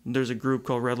 there's a group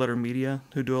called Red Letter Media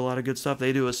who do a lot of good stuff.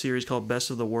 They do a series called Best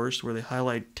of the Worst, where they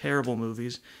highlight terrible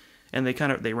movies, and they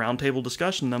roundtable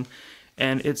discussion them,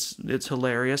 and it's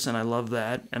hilarious, and I love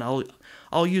that. And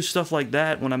I'll use stuff like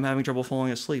that when I'm having trouble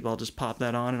falling asleep. I'll just pop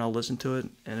that on and I'll listen to it,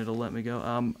 and it'll let me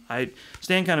go.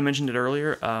 Stan kind of mentioned it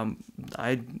earlier.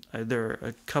 There are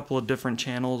a couple of different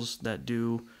channels that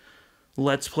do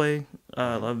Let's Play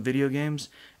of video games,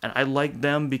 and I like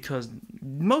them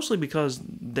mostly because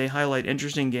they highlight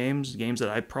interesting games that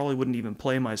I probably wouldn't even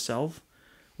play myself,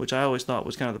 which I always thought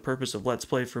was kind of the purpose of Let's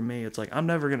Play for me. It's like, I'm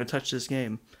never going to touch this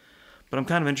game, but I'm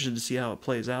kind of interested to see how it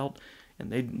plays out, and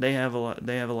they have a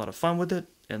lot of fun with it,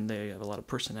 and they have a lot of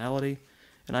personality,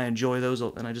 and I enjoy those,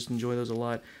 and I just enjoy those a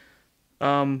lot.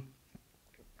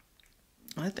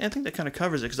 I think that kind of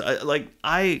covers it, because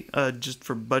I just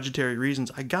for budgetary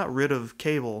reasons, I got rid of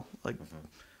cable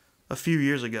a few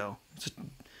years ago.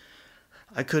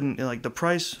 I couldn't, the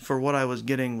price for what I was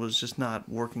getting was just not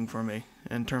working for me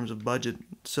in terms of budget.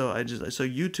 So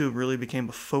YouTube really became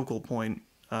a focal point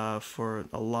for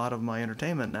a lot of my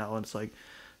entertainment now. It's like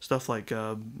stuff like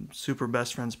Super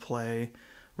Best Friends Play,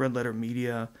 Red Letter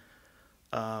Media,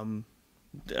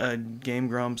 Game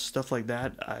Grumps, stuff like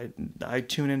that. I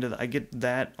tune into I get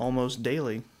that almost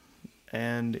daily,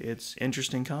 and it's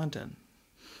interesting content,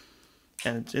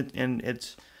 and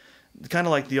it's kind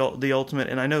of like the ultimate.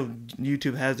 And I know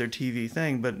YouTube has their TV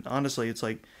thing, but honestly, it's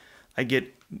like I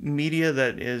get media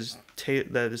that is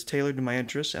tailored to my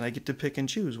interests, and I get to pick and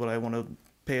choose what I want to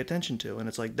pay attention to, and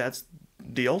it's like that's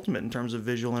the ultimate in terms of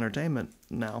visual entertainment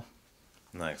now.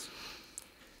 Nice.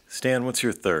 Stan, what's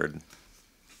your third?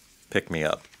 Pick me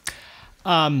up.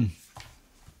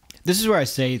 This is where I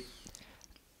say,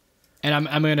 and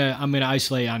I'm gonna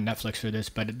isolate on Netflix for this,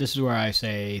 but this is where I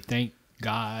say thank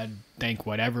God, thank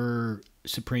whatever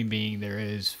supreme being there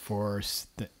is for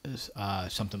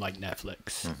something like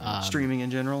Netflix. Mm-hmm. Streaming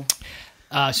in general.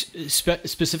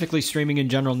 Specifically streaming in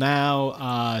general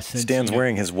now. Since, Stan's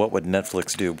wearing his "What Would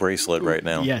Netflix Do" bracelet right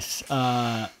now. Yes.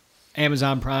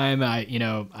 Amazon Prime.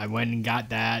 I went and got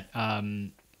that.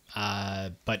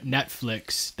 But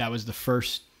Netflix, that was the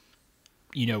first,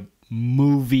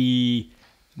 movie,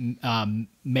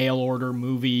 mail order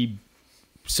movie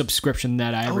subscription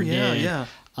that I ever did. Yeah.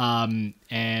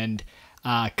 And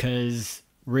because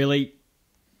really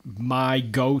my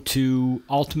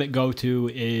ultimate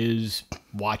go-to is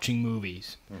watching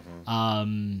movies.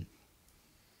 Mm-hmm.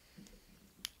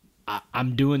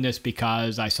 I'm doing this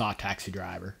because I saw Taxi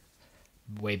Driver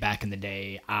way back in the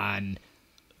day on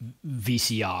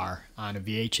VCR, on a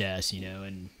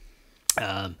VHS,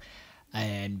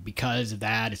 and because of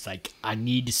that, it's like I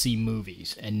need to see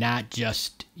movies and not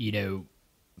just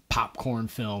popcorn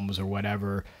films or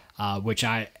whatever. Which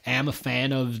I am a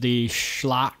fan of the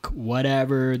schlock,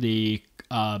 whatever the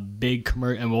big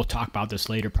commercial, and we'll talk about this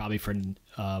later, probably for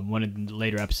one of the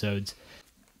later episodes.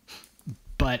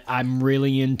 But I'm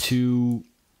really into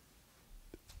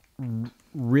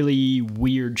really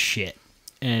weird shit,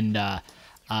 and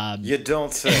you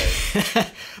don't say.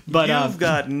 But you've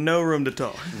got no room to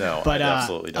talk. No, I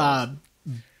absolutely don't.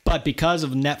 But because of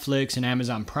Netflix and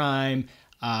Amazon Prime,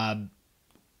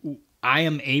 I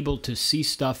am able to see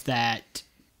stuff that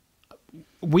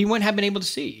we wouldn't have been able to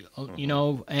see,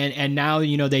 and now,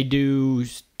 they do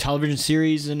television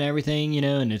series and everything,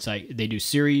 and it's like they do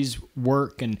series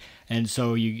work, and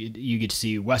so you get to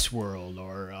see Westworld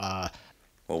or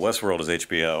well, Westworld is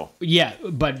HBO. Yeah,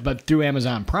 but through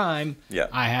Amazon Prime, yeah,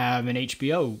 I have an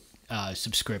HBO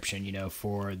subscription,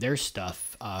 for their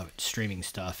stuff, streaming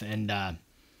stuff, and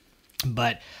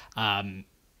but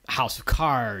House of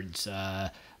Cards,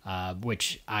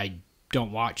 which I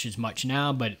don't watch as much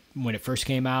now, but when it first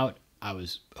came out, I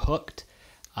was hooked.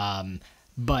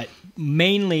 But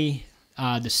mainly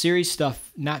the series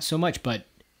stuff, not so much. But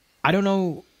I don't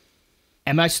know.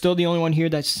 Am I still the only one here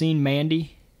that's seen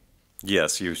Mandy?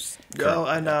 Yes, you. Oh,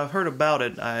 and I've heard about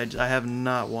it. I have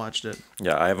not watched it.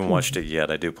 Yeah, I haven't watched it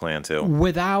yet. I do plan to.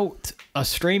 Without a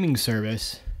streaming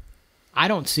service, I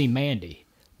don't see Mandy,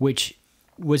 which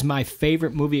was my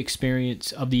favorite movie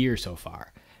experience of the year so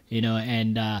far.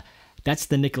 And that's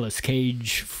the Nicolas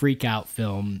Cage freak out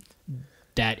film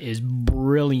that is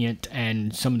brilliant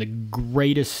and some of the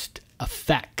greatest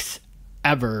effects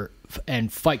ever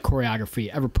and fight choreography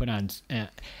ever put on.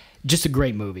 Just a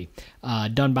great movie,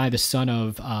 done by the son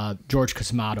of George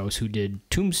Cosmatos, who did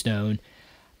Tombstone.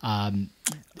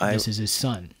 This is his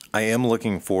son. I am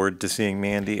looking forward to seeing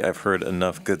Mandy. I've heard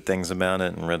enough good things about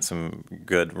it and read some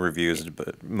good reviews,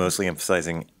 but mostly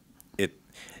emphasizing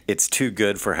it's too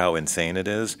good for how insane it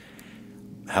is.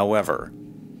 However,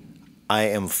 I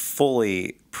am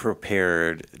fully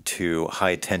prepared to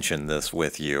high tension this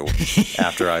with you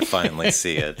after I finally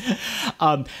see it.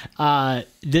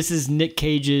 This is Nick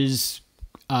Cage's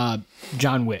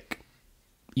John Wick,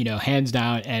 hands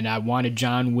down. And I wanted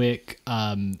John Wick,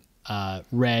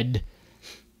 Red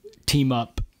team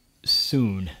up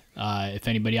soon. If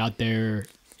anybody out there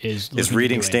is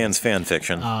reading Stan's fan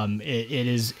fiction.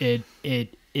 It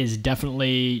is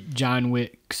definitely John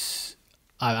Wick's.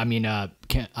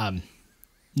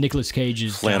 Nicolas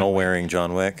Cage's flannel wearing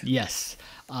John Wick. Yes,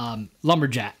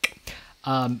 lumberjack.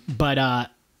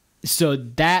 So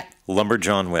that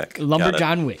Lumberjohn Wick.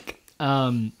 Lumberjohn Wick.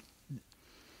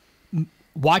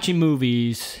 Watching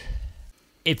movies.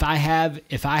 If I have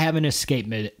an escape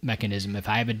mechanism, if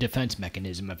I have a defense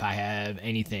mechanism, if I have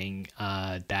anything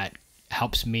that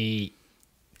helps me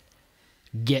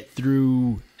get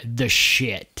through the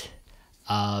shit,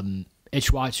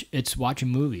 it's watching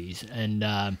movies. And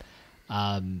I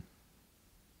was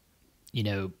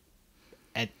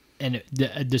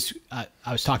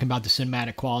talking about the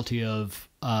cinematic quality of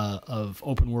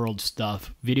open world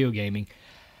stuff, video gaming.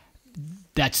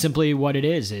 That's simply what it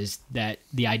is that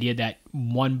the idea that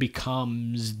one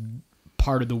becomes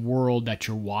part of the world that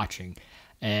you're watching.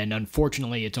 And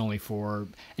unfortunately, it's only for...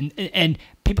 And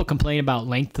people complain about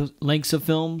lengths of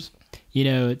films.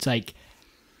 It's like,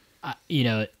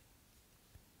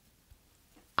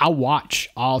 I'll watch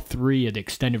all 3 of the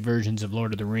extended versions of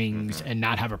Lord of the Rings and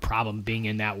not have a problem being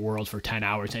in that world for 10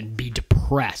 hours and be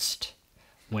depressed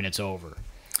when it's over.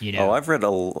 Oh, I've read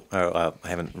I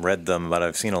haven't read them, but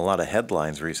I've seen a lot of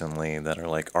headlines recently that are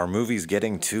like, "Are movies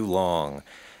getting too long?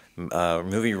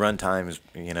 Movie runtimes,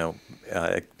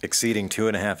 exceeding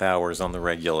 2.5 hours on the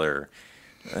regular."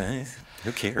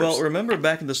 Who cares? Well, remember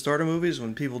back in the start of movies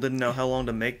when people didn't know how long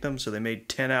to make them, so they made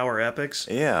 10-hour epics?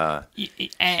 Yeah.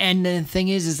 And the thing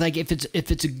is like if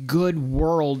it's a good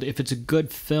world, if it's a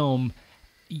good film,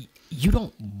 you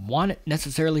don't want it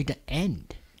necessarily to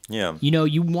end. Yeah.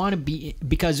 You want to be,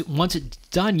 because once it's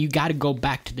done, you got to go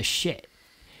back to the shit.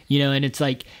 And it's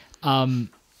like, I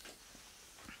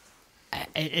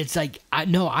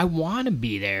want to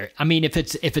be there. I mean, if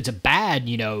it's a bad,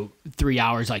 3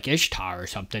 hours like Ishtar or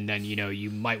something, then you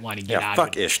might want to get out.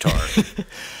 Fuck Ishtar.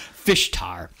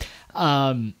 Fishtar,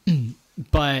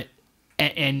 but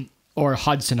or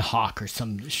Hudson Hawk or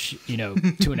some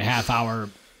 2.5 hour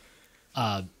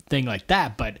thing like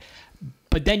that, But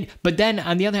then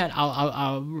on the other hand,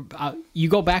 I'll you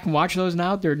go back and watch those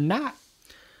now. They're not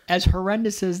as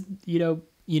horrendous as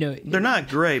They're not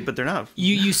great, but they're not.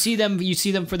 You see them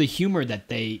for the humor that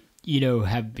they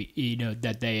have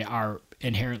that they are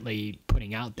inherently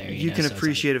putting out there. You can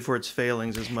appreciate it for its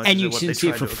failings as much as you what can they see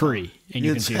it tried for to free, and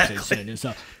you can see it.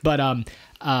 So, but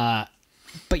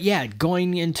yeah,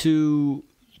 going into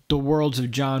the worlds of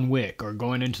John Wick or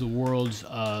going into the worlds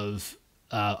of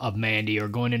Mandy or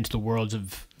going into the worlds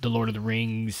of the Lord of the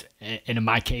Rings, and in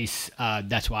my case,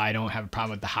 that's why I don't have a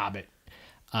problem with The Hobbit.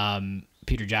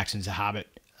 Peter Jackson's The Hobbit.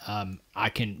 I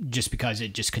can, just because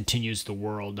it just continues the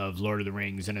world of Lord of the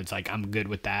Rings, and it's like I'm good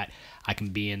with that. I can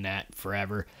be in that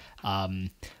forever.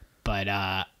 And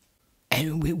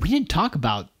we didn't talk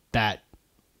about that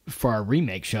for our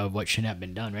remake show of what should have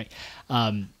been done, right?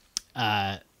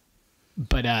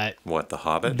 What, The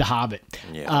Hobbit? The Hobbit.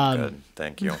 Yeah, good.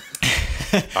 Thank you.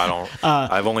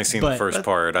 I've only seen the first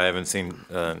part. I haven't seen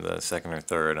the second or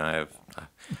third. I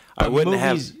wouldn't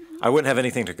have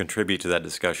anything to contribute to that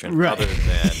discussion, right, other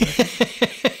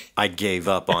than I gave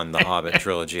up on the Hobbit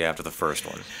trilogy after the first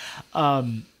one.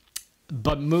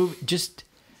 But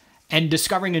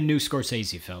discovering a new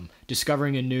Scorsese film,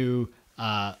 discovering a new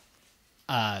Tarantino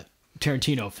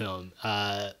film.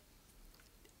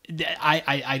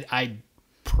 I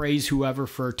praise whoever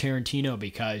for Tarantino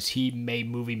because he made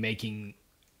movie making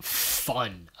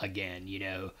fun again,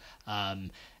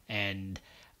 and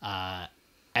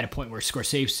at a point where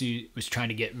Scorsese was trying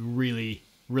to get really,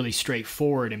 really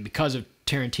straightforward, and because of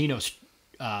Tarantino's,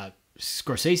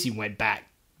 Scorsese went back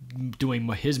doing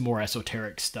his more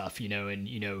esoteric stuff,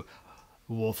 and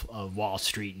Wolf of Wall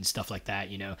Street and stuff like that,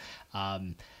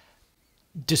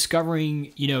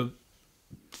 discovering,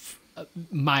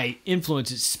 my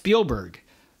influence is Spielberg,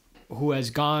 who has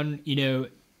gone,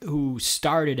 who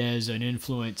started as an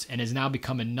influence and has now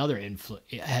become another influence,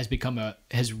 has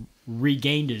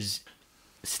regained his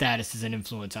status as an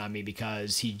influence on me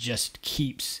because he just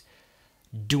keeps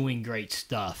doing great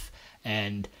stuff.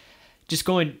 And just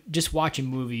watching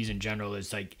movies in general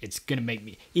is like, it's going to make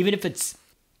me, even if it's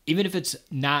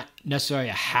not necessarily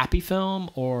a happy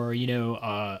film or,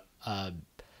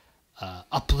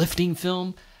 uplifting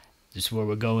film, this is where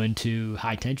we're going to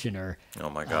high tension, or Oh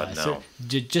my God, no. so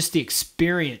just the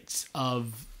experience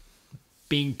of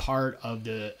being part of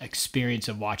the experience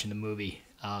of watching the movie.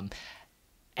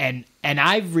 And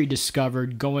I've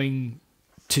rediscovered going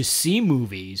to see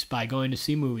movies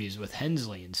with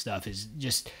Hensley and stuff is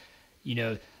just,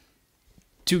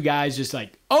 two guys just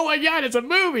like, oh my God, it's a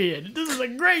movie and this is a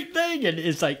great thing. And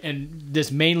it's like, and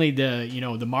this mainly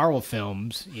the Marvel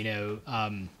films,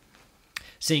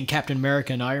 seeing Captain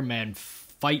America and Iron Man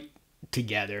fight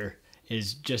together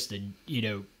is just a,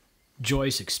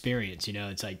 joyous experience.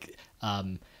 It's like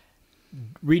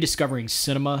rediscovering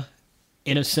cinema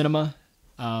in a cinema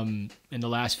in the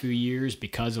last few years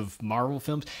because of Marvel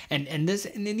films, and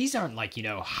these aren't like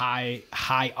high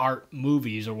art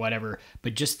movies or whatever,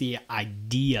 but just the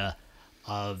idea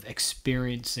of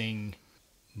experiencing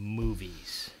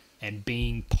movies and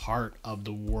being part of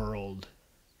the world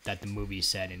that the movie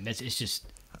set in. It's just.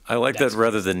 I like that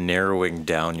rather than narrowing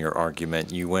down your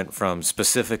argument, you went from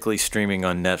specifically streaming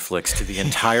on Netflix to the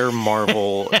entire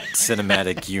Marvel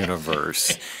cinematic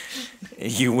universe.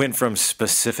 You went from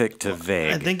specific to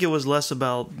vague. I think it was less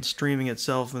about streaming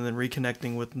itself and then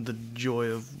reconnecting with the joy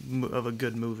of a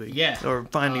good movie. Yeah. Or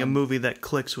finding a movie that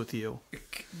clicks with you.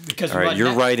 Because all right,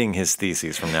 you're writing his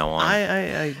theses from now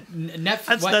on. That's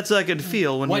what I could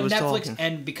feel when he was Netflix, talking.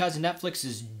 And because Netflix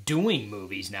is doing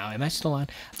movies now, am I still on?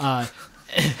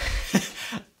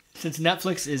 Since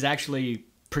Netflix is actually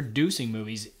producing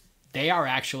movies, they are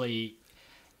actually,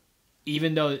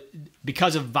 even though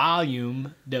because of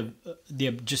volume, the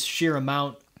just sheer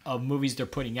amount of movies they're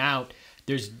putting out,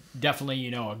 there's definitely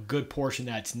a good portion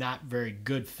that's not very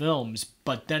good films.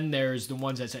 But then there's the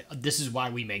ones that say, this is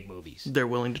why we make movies. They're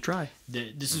willing to try.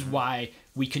 This is why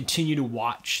we continue to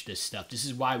watch this stuff. This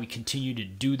is why we continue to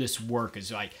do this work.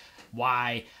 Is like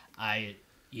why I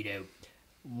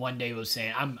one day was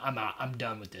saying I'm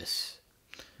done with this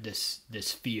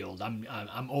field.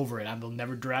 I'm over it. I will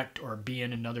never direct or be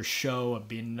in another show or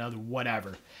be in another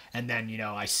whatever. And then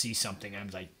I see something. And I'm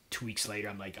like 2 weeks later.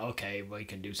 I'm like, okay, well, you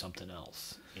can do something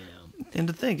else. And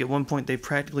to think, at one point they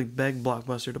practically begged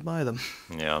Blockbuster to buy them.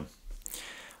 Yeah.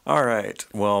 All right.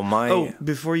 Well,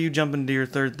 before you jump into your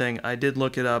third thing, I did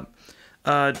look it up.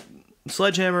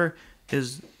 Sledgehammer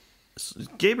is.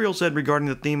 Gabriel said regarding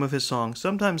the theme of his song,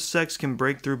 sometimes sex can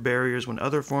break through barriers when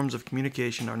other forms of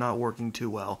communication are not working too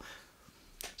well.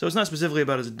 So it's not specifically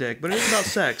about his dick, but it is about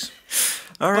sex.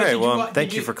 All right,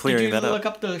 thank you for clearing that up. Did you look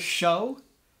up the show?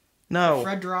 No. The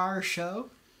Fred Dreyer show?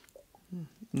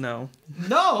 No.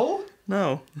 No?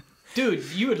 No. Dude,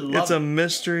 you would love it. It's a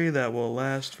mystery that will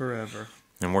last forever.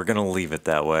 And we're going to leave it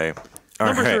that way. All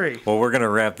Number right. 3. Well, we're going to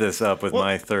wrap this up with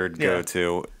my third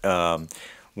go-to.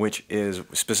 Which is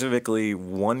specifically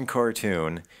one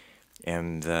cartoon,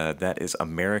 and that is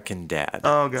American Dad.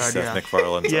 Oh, God, Seth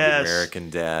MacFarlane's Yes. American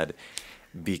Dad.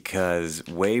 Because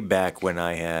way back when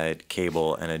I had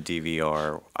cable and a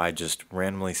DVR, I just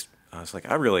randomly, I was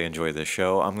like, I really enjoy this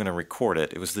show. I'm going to record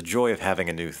it. It was the joy of having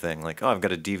a new thing. Like, oh, I've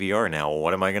got a DVR now.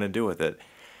 What am I going to do with it?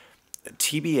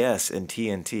 TBS and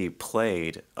TNT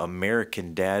played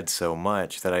American Dad so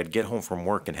much that I'd get home from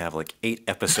work and have like 8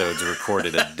 episodes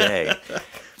recorded a day.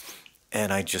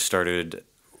 And I just started,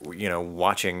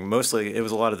 watching. Mostly it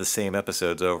was a lot of the same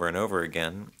episodes over and over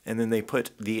again. And then they put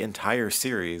the entire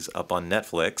series up on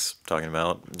Netflix, talking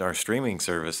about our streaming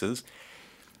services.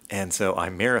 And so I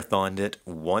marathoned it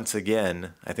once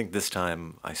again. I think this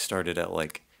time I started at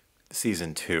like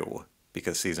season 2,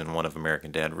 because season 1 of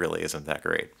American Dad really isn't that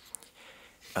great.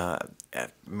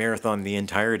 Marathon the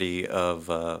entirety of,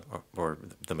 or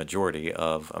the majority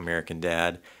of American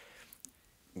Dad.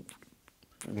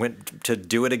 Went to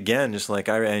do it again, just like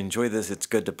I enjoy this. It's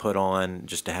good to put on,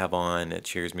 just to have on. It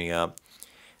cheers me up.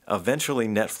 Eventually,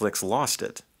 Netflix lost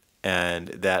it, and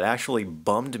that actually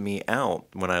bummed me out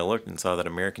when I looked and saw that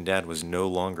American Dad was no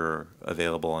longer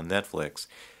available on Netflix.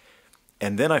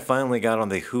 And then I finally got on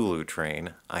the Hulu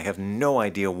train. I have no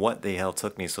idea what the hell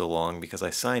took me so long, because I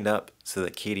signed up so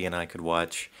that Katie and I could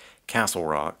watch Castle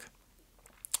Rock.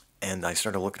 And I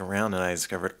started looking around and I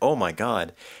discovered, oh my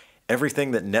God,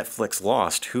 everything that Netflix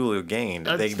lost, Hulu gained.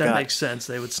 That makes sense.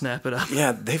 They would snap it up.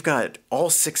 Yeah, they've got all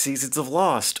 6 seasons of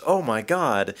Lost. Oh my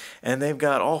God. And they've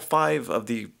got all 5 of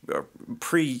the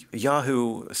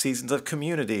pre-Yahoo seasons of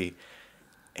Community.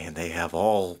 And they have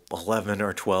all 11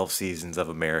 or 12 seasons of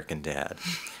American Dad.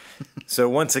 So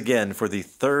once again, for the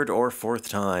 3rd or 4th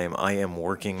time, I am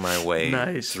working my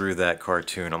way through that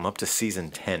cartoon. I'm up to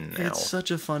season 10 now. It's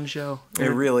such a fun show. It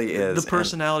really is. The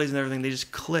personalities and everything, they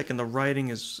just click, and the writing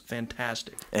is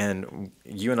fantastic. And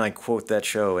you and I quote that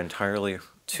show entirely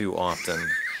too often.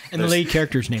 And the lead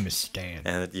character's name is Stan.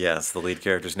 And yes, the lead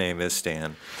character's name is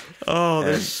Stan. Oh,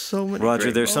 there's so many. Roger,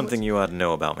 great there's moments. something you ought to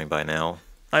know about me by now.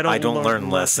 I don't learn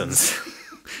lessons.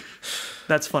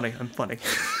 That's funny. I'm funny.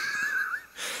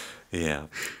 Yeah.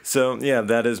 So yeah,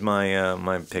 that is my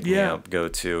my pick me Yeah. up go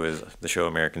to is the show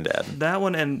American Dad. That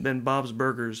one and Bob's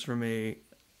Burgers for me.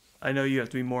 I know you have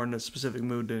to be more in a specific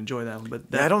mood to enjoy that one,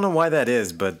 but I don't know why that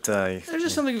is, but there's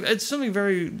just something. It's something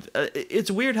very. It's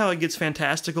weird how it gets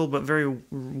fantastical, but very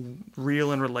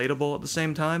real and relatable at the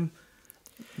same time.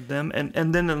 Them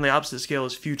and then on the opposite scale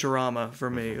is Futurama for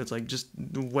me. It's like just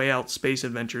way out space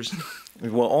adventures.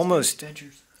 well, almost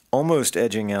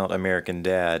edging out American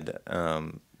Dad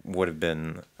would have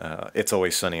been It's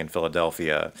Always Sunny in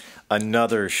Philadelphia,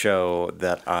 another show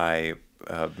that I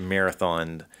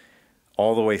marathoned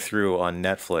all the way through on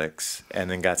Netflix and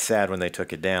then got sad when they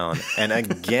took it down. And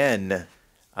again,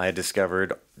 I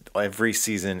discovered every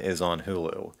season is on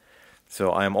Hulu.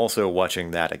 So I am also watching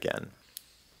that again.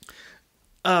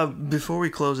 Before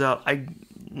we close out,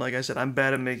 like I said, I'm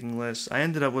bad at making lists. I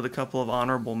ended up with a couple of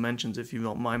honorable mentions, if you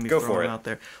don't mind me throwing them out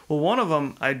there. Well, one of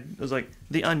them, I was like,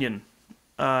 The Onion.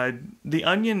 The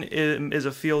Onion is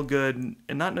a feel-good,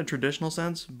 and not in a traditional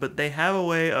sense, but they have a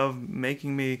way of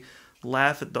making me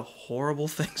laugh at the horrible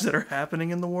things that are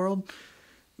happening in the world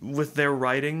with their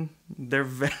writing. They're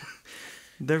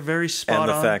very spot on.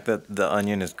 And the fact that The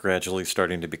Onion is gradually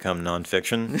starting to become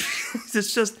nonfiction.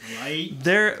 It's just Right.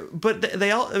 but they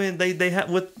all. I mean, they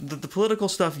have with the political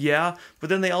stuff, yeah. But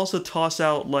then they also toss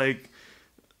out like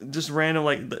just random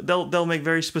like they'll make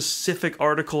very specific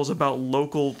articles about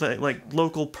local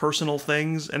personal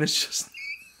things, and it's just.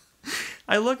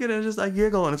 I look at it and I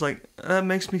giggle, and it's like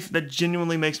that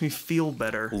genuinely makes me feel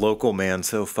better. Local man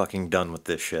so fucking done with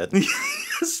this shit.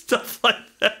 Stuff like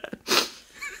that.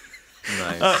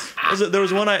 Nice. There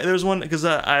was one because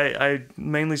I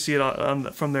mainly see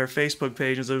it from their Facebook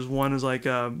pages. There's one is like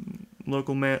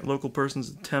local person's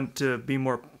attempt to be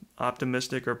more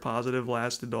optimistic or positive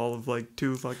lasted all of like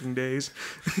 2 fucking days.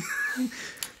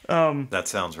 That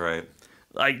sounds right.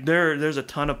 Like there's a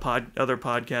ton of other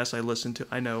podcasts I listen to.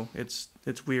 I know it's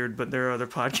weird, but there are other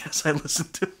podcasts I listen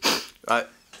to.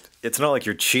 It's not like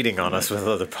you're cheating on us with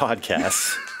other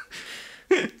podcasts.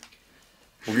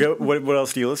 What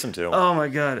else do you listen to? Oh my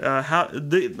god!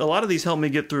 A lot of these help me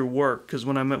get through work because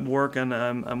when I'm at work and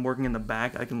I'm working in the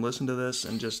back, I can listen to this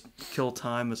and just kill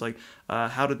time. It's like,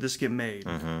 how did this get made?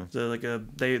 Mm-hmm. So like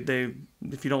they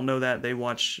if you don't know that, they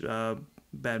watch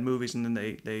bad movies and then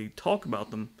they talk about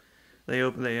them. They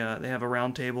have a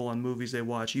round table on movies they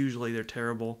watch. Usually they're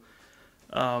terrible.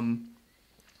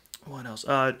 What else?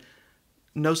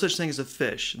 No Such Thing as a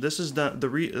Fish. This is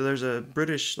there's a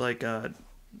British kind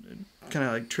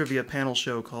of like trivia panel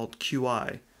show called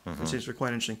QI. Mm-hmm. It seems quite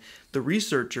interesting. The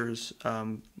researchers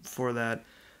for that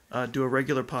do a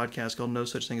regular podcast called No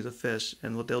Such Thing as a Fish,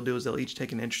 and what they'll do is they'll each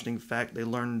take an interesting fact they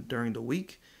learned during the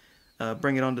week,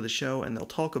 bring it onto the show, and they'll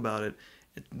talk about it.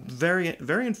 It's very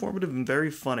very informative and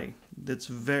very funny. It's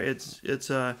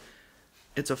a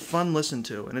fun listen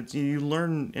to, and you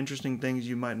learn interesting things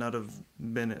you might not have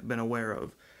been aware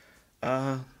of.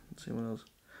 Let's see what else.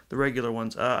 The regular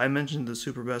ones. I mentioned the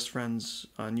Super Best Friends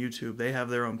on YouTube. They have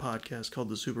their own podcast called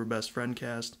the Super Best Friend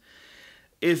Cast.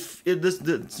 It's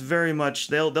very much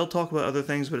they'll talk about other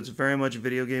things, but it's very much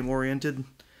video game oriented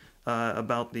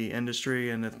about the industry,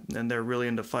 and they're really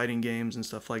into fighting games and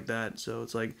stuff like that. So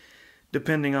it's like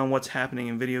depending on what's happening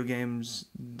in video games,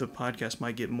 the podcast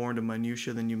might get more into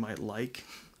minutia than you might like.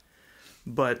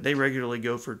 But they regularly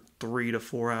go for 3 to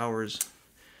 4 hours,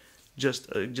 just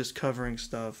covering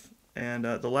stuff. And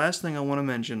the last thing I want to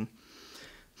mention,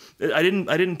 I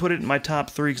didn't put it in my top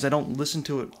 3 because I don't listen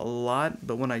to it a lot.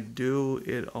 But when I do,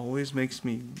 it always makes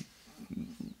me.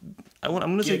 I'm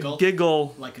gonna say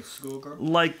giggle like a schoolgirl,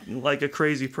 like a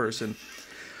crazy person.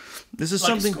 This is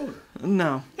like something.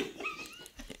 No.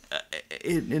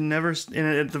 It never, and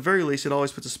at the very least, it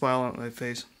always puts a smile on my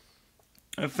face.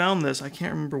 I found this. I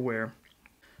can't remember where,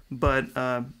 but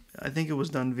I think it was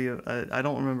done via. I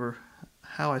don't remember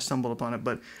how I stumbled upon it,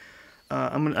 but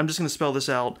I'm just going to spell this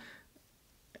out.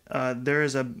 There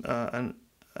is an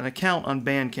account on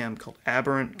Bandcamp called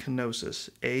Aberrant Kenosis,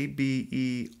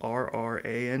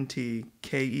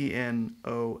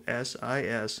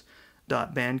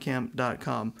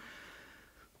 AberrantKenosis.bandcamp.com.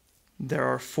 There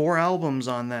are 4 albums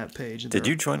on that page. Did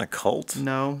you join a cult?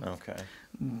 No. Okay.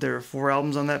 There are 4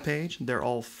 albums on that page. They're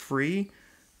all free.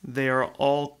 They are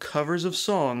all covers of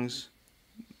songs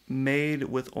made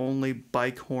with only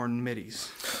bike horn midis.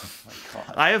 Oh my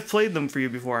God. I have played them for you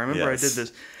before. I remember Yes. I did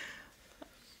this.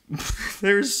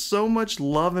 There's so much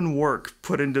love and work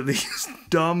put into these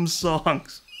dumb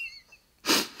songs.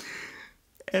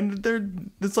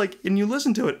 and it's like, and you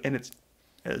listen to it, and it's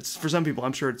for some people,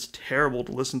 I'm sure it's terrible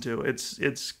to listen to. It's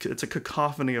a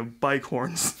cacophony of bike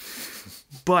horns,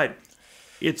 but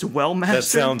it's well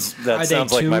mastered. That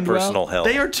sounds like my personal hell.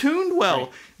 They are tuned well.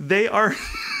 Right. They are.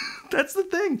 That's the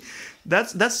thing.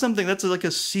 That's something that's like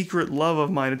a secret love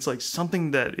of mine. It's like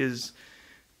something that is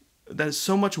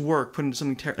so much work put into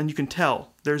something, and you can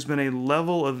tell there's been a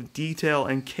level of detail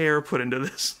and care put into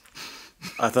this.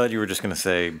 I thought you were just going to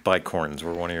say bike horns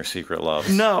were one of your secret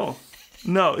loves. No,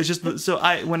 it's just so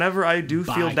whenever I do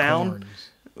feel down,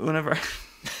 whenever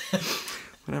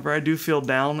I do feel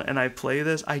down and I play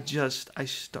this, I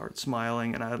start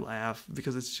smiling and I laugh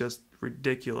because it's just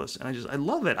ridiculous, and I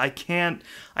love it. I can't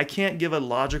give a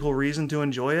logical reason to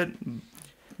enjoy it.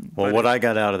 Well, what I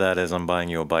got out of that is I'm buying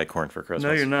you a bike horn for Christmas.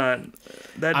 No, you're not.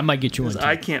 I might get you one too.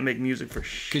 I can't make music for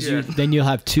shit. Because then you'll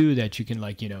have two that you can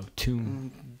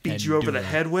tune. Beat you over the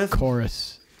head with.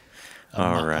 Chorus.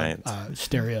 All right.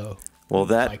 Stereo. Well,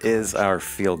 that is our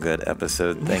feel-good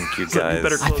episode. Thank you, guys. You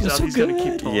better close out. So He's going to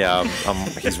keep talking. Yeah,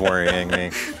 he's worrying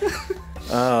me.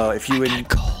 If you would...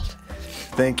 cold.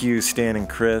 Thank you, Stan and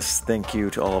Chris. Thank you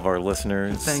to all of our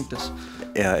listeners. Thanked us.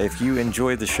 If you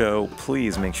enjoyed the show,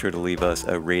 please make sure to leave us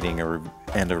a rating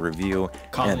and a review.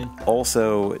 And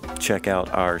also check out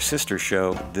our sister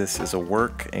show, This Is a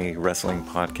Work, a wrestling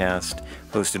podcast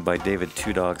hosted by David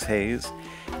Two Dogs Hayes.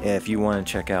 If you want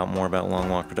to check out more about Long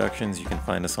Walk Productions, you can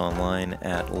find us online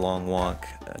at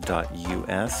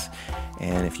longwalk.us.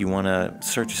 And if you want to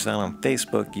search us out on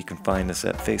Facebook, you can find us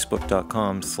at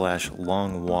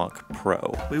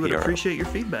facebook.com/longwalkpro. We would appreciate your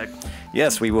feedback.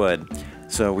 Yes, we would.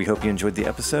 So we hope you enjoyed the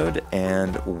episode,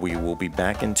 and we will be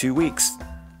back in 2 weeks.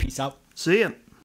 Peace out. See ya.